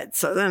be heads.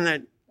 So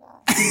then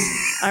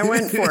I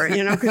went for it,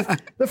 you know, because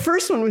the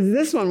first one was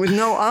this one with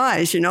no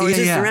eyes, you know,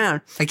 just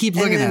around. I keep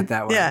looking at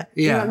that one. Yeah.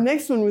 You know,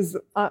 next one was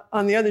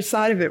on the other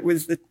side of it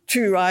was the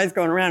two eyes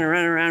going around.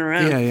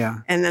 Yeah.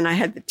 And then I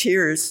had the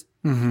tears.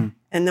 Mm-hmm.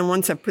 And then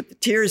once I put the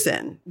tears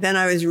in, then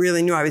I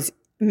knew I was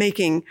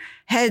making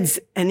heads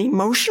and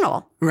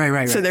emotional.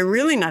 Right. So they're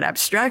really not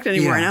abstract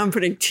anymore. Now I'm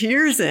putting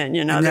tears in,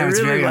 you know, and they're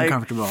really very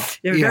uncomfortable.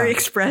 They're very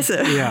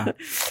expressive. Yeah.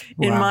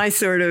 In my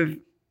sort of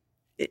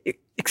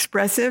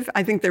expressive,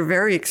 I think they're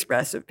very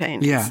expressive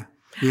paintings.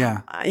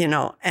 Yeah. You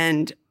know,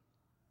 and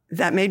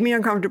that made me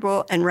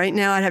uncomfortable. And right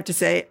now I'd have to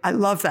say, I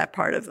love that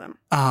part of them.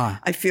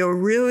 I feel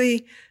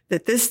really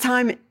that this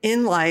time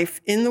in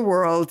life, in the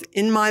world,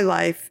 in my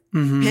life,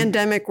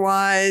 pandemic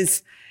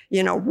wise,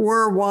 you know,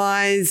 war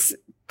wise,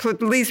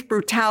 police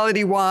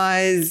brutality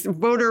wise,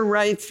 voter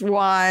rights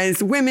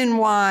wise, women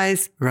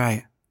wise.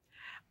 Right.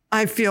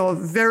 I feel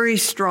very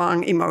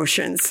strong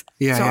emotions.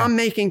 I'm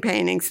making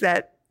paintings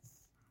that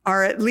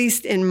are at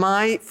least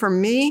for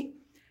me,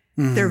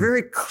 they're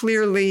very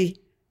clearly,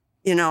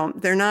 you know,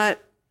 they're not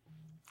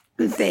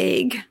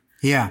vague.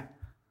 Yeah.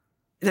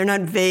 They're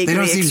not vaguely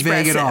expressive. They don't seem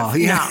vague at all.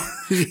 Yeah.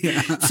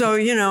 No. So,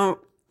 you know,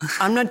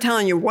 I'm not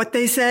telling you what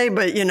they say,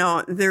 but, you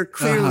know, they're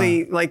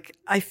clearly like,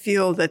 I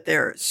feel that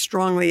they're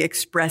strongly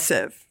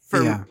expressive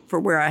for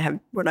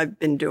what I've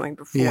been doing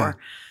before. Yeah.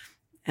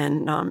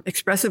 And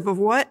expressive of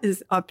what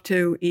is up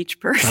to each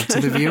person. Up to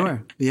the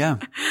viewer. Yeah.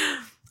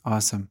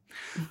 Awesome.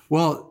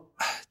 Well,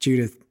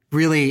 Judith,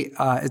 really,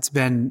 it's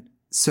been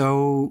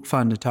so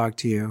fun to talk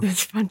to you.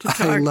 It's fun to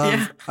talk. I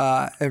love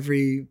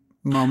every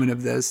moment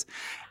of this.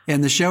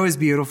 And the show is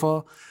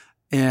beautiful.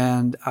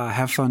 And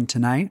have fun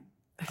tonight.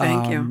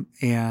 Thank you.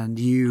 And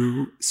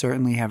you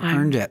certainly have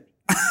earned it.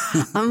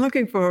 I'm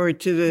looking forward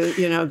to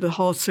the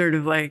whole sort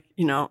of like,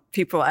 you know,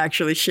 people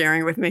actually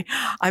sharing with me.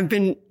 I've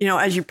been, you know,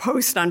 as you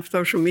post on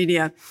social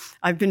media,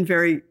 I've been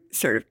very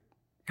sort of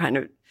kind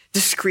of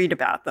discreet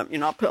about them. You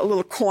know, I'll put a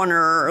little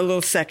corner or a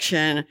little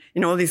section,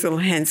 you know, all these little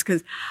hints,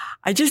 because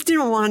I just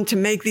didn't want to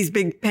make these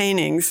big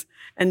paintings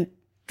and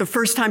the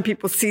first time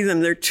people see them,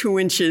 they're 2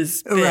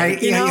 inches big,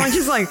 right? You know, I'm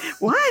just like,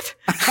 what?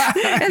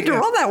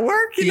 After all that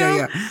work, you know?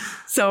 Yeah.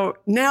 So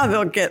now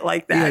they'll get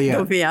like that.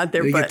 They'll be out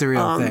there. They get the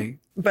real thing.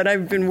 But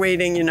I've been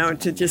waiting, you know,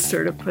 to just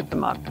sort of put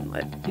them up and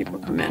let people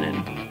come in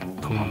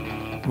and.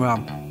 Cool. Well,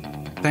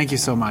 thank you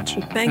so much.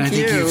 Thank you. I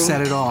think you've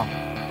said it all.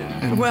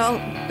 Well,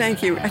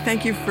 thank you. I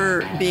thank you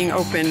for being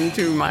open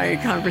to my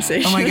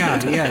conversation. Oh my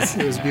God, yes,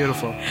 it was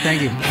beautiful.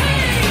 Thank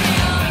you.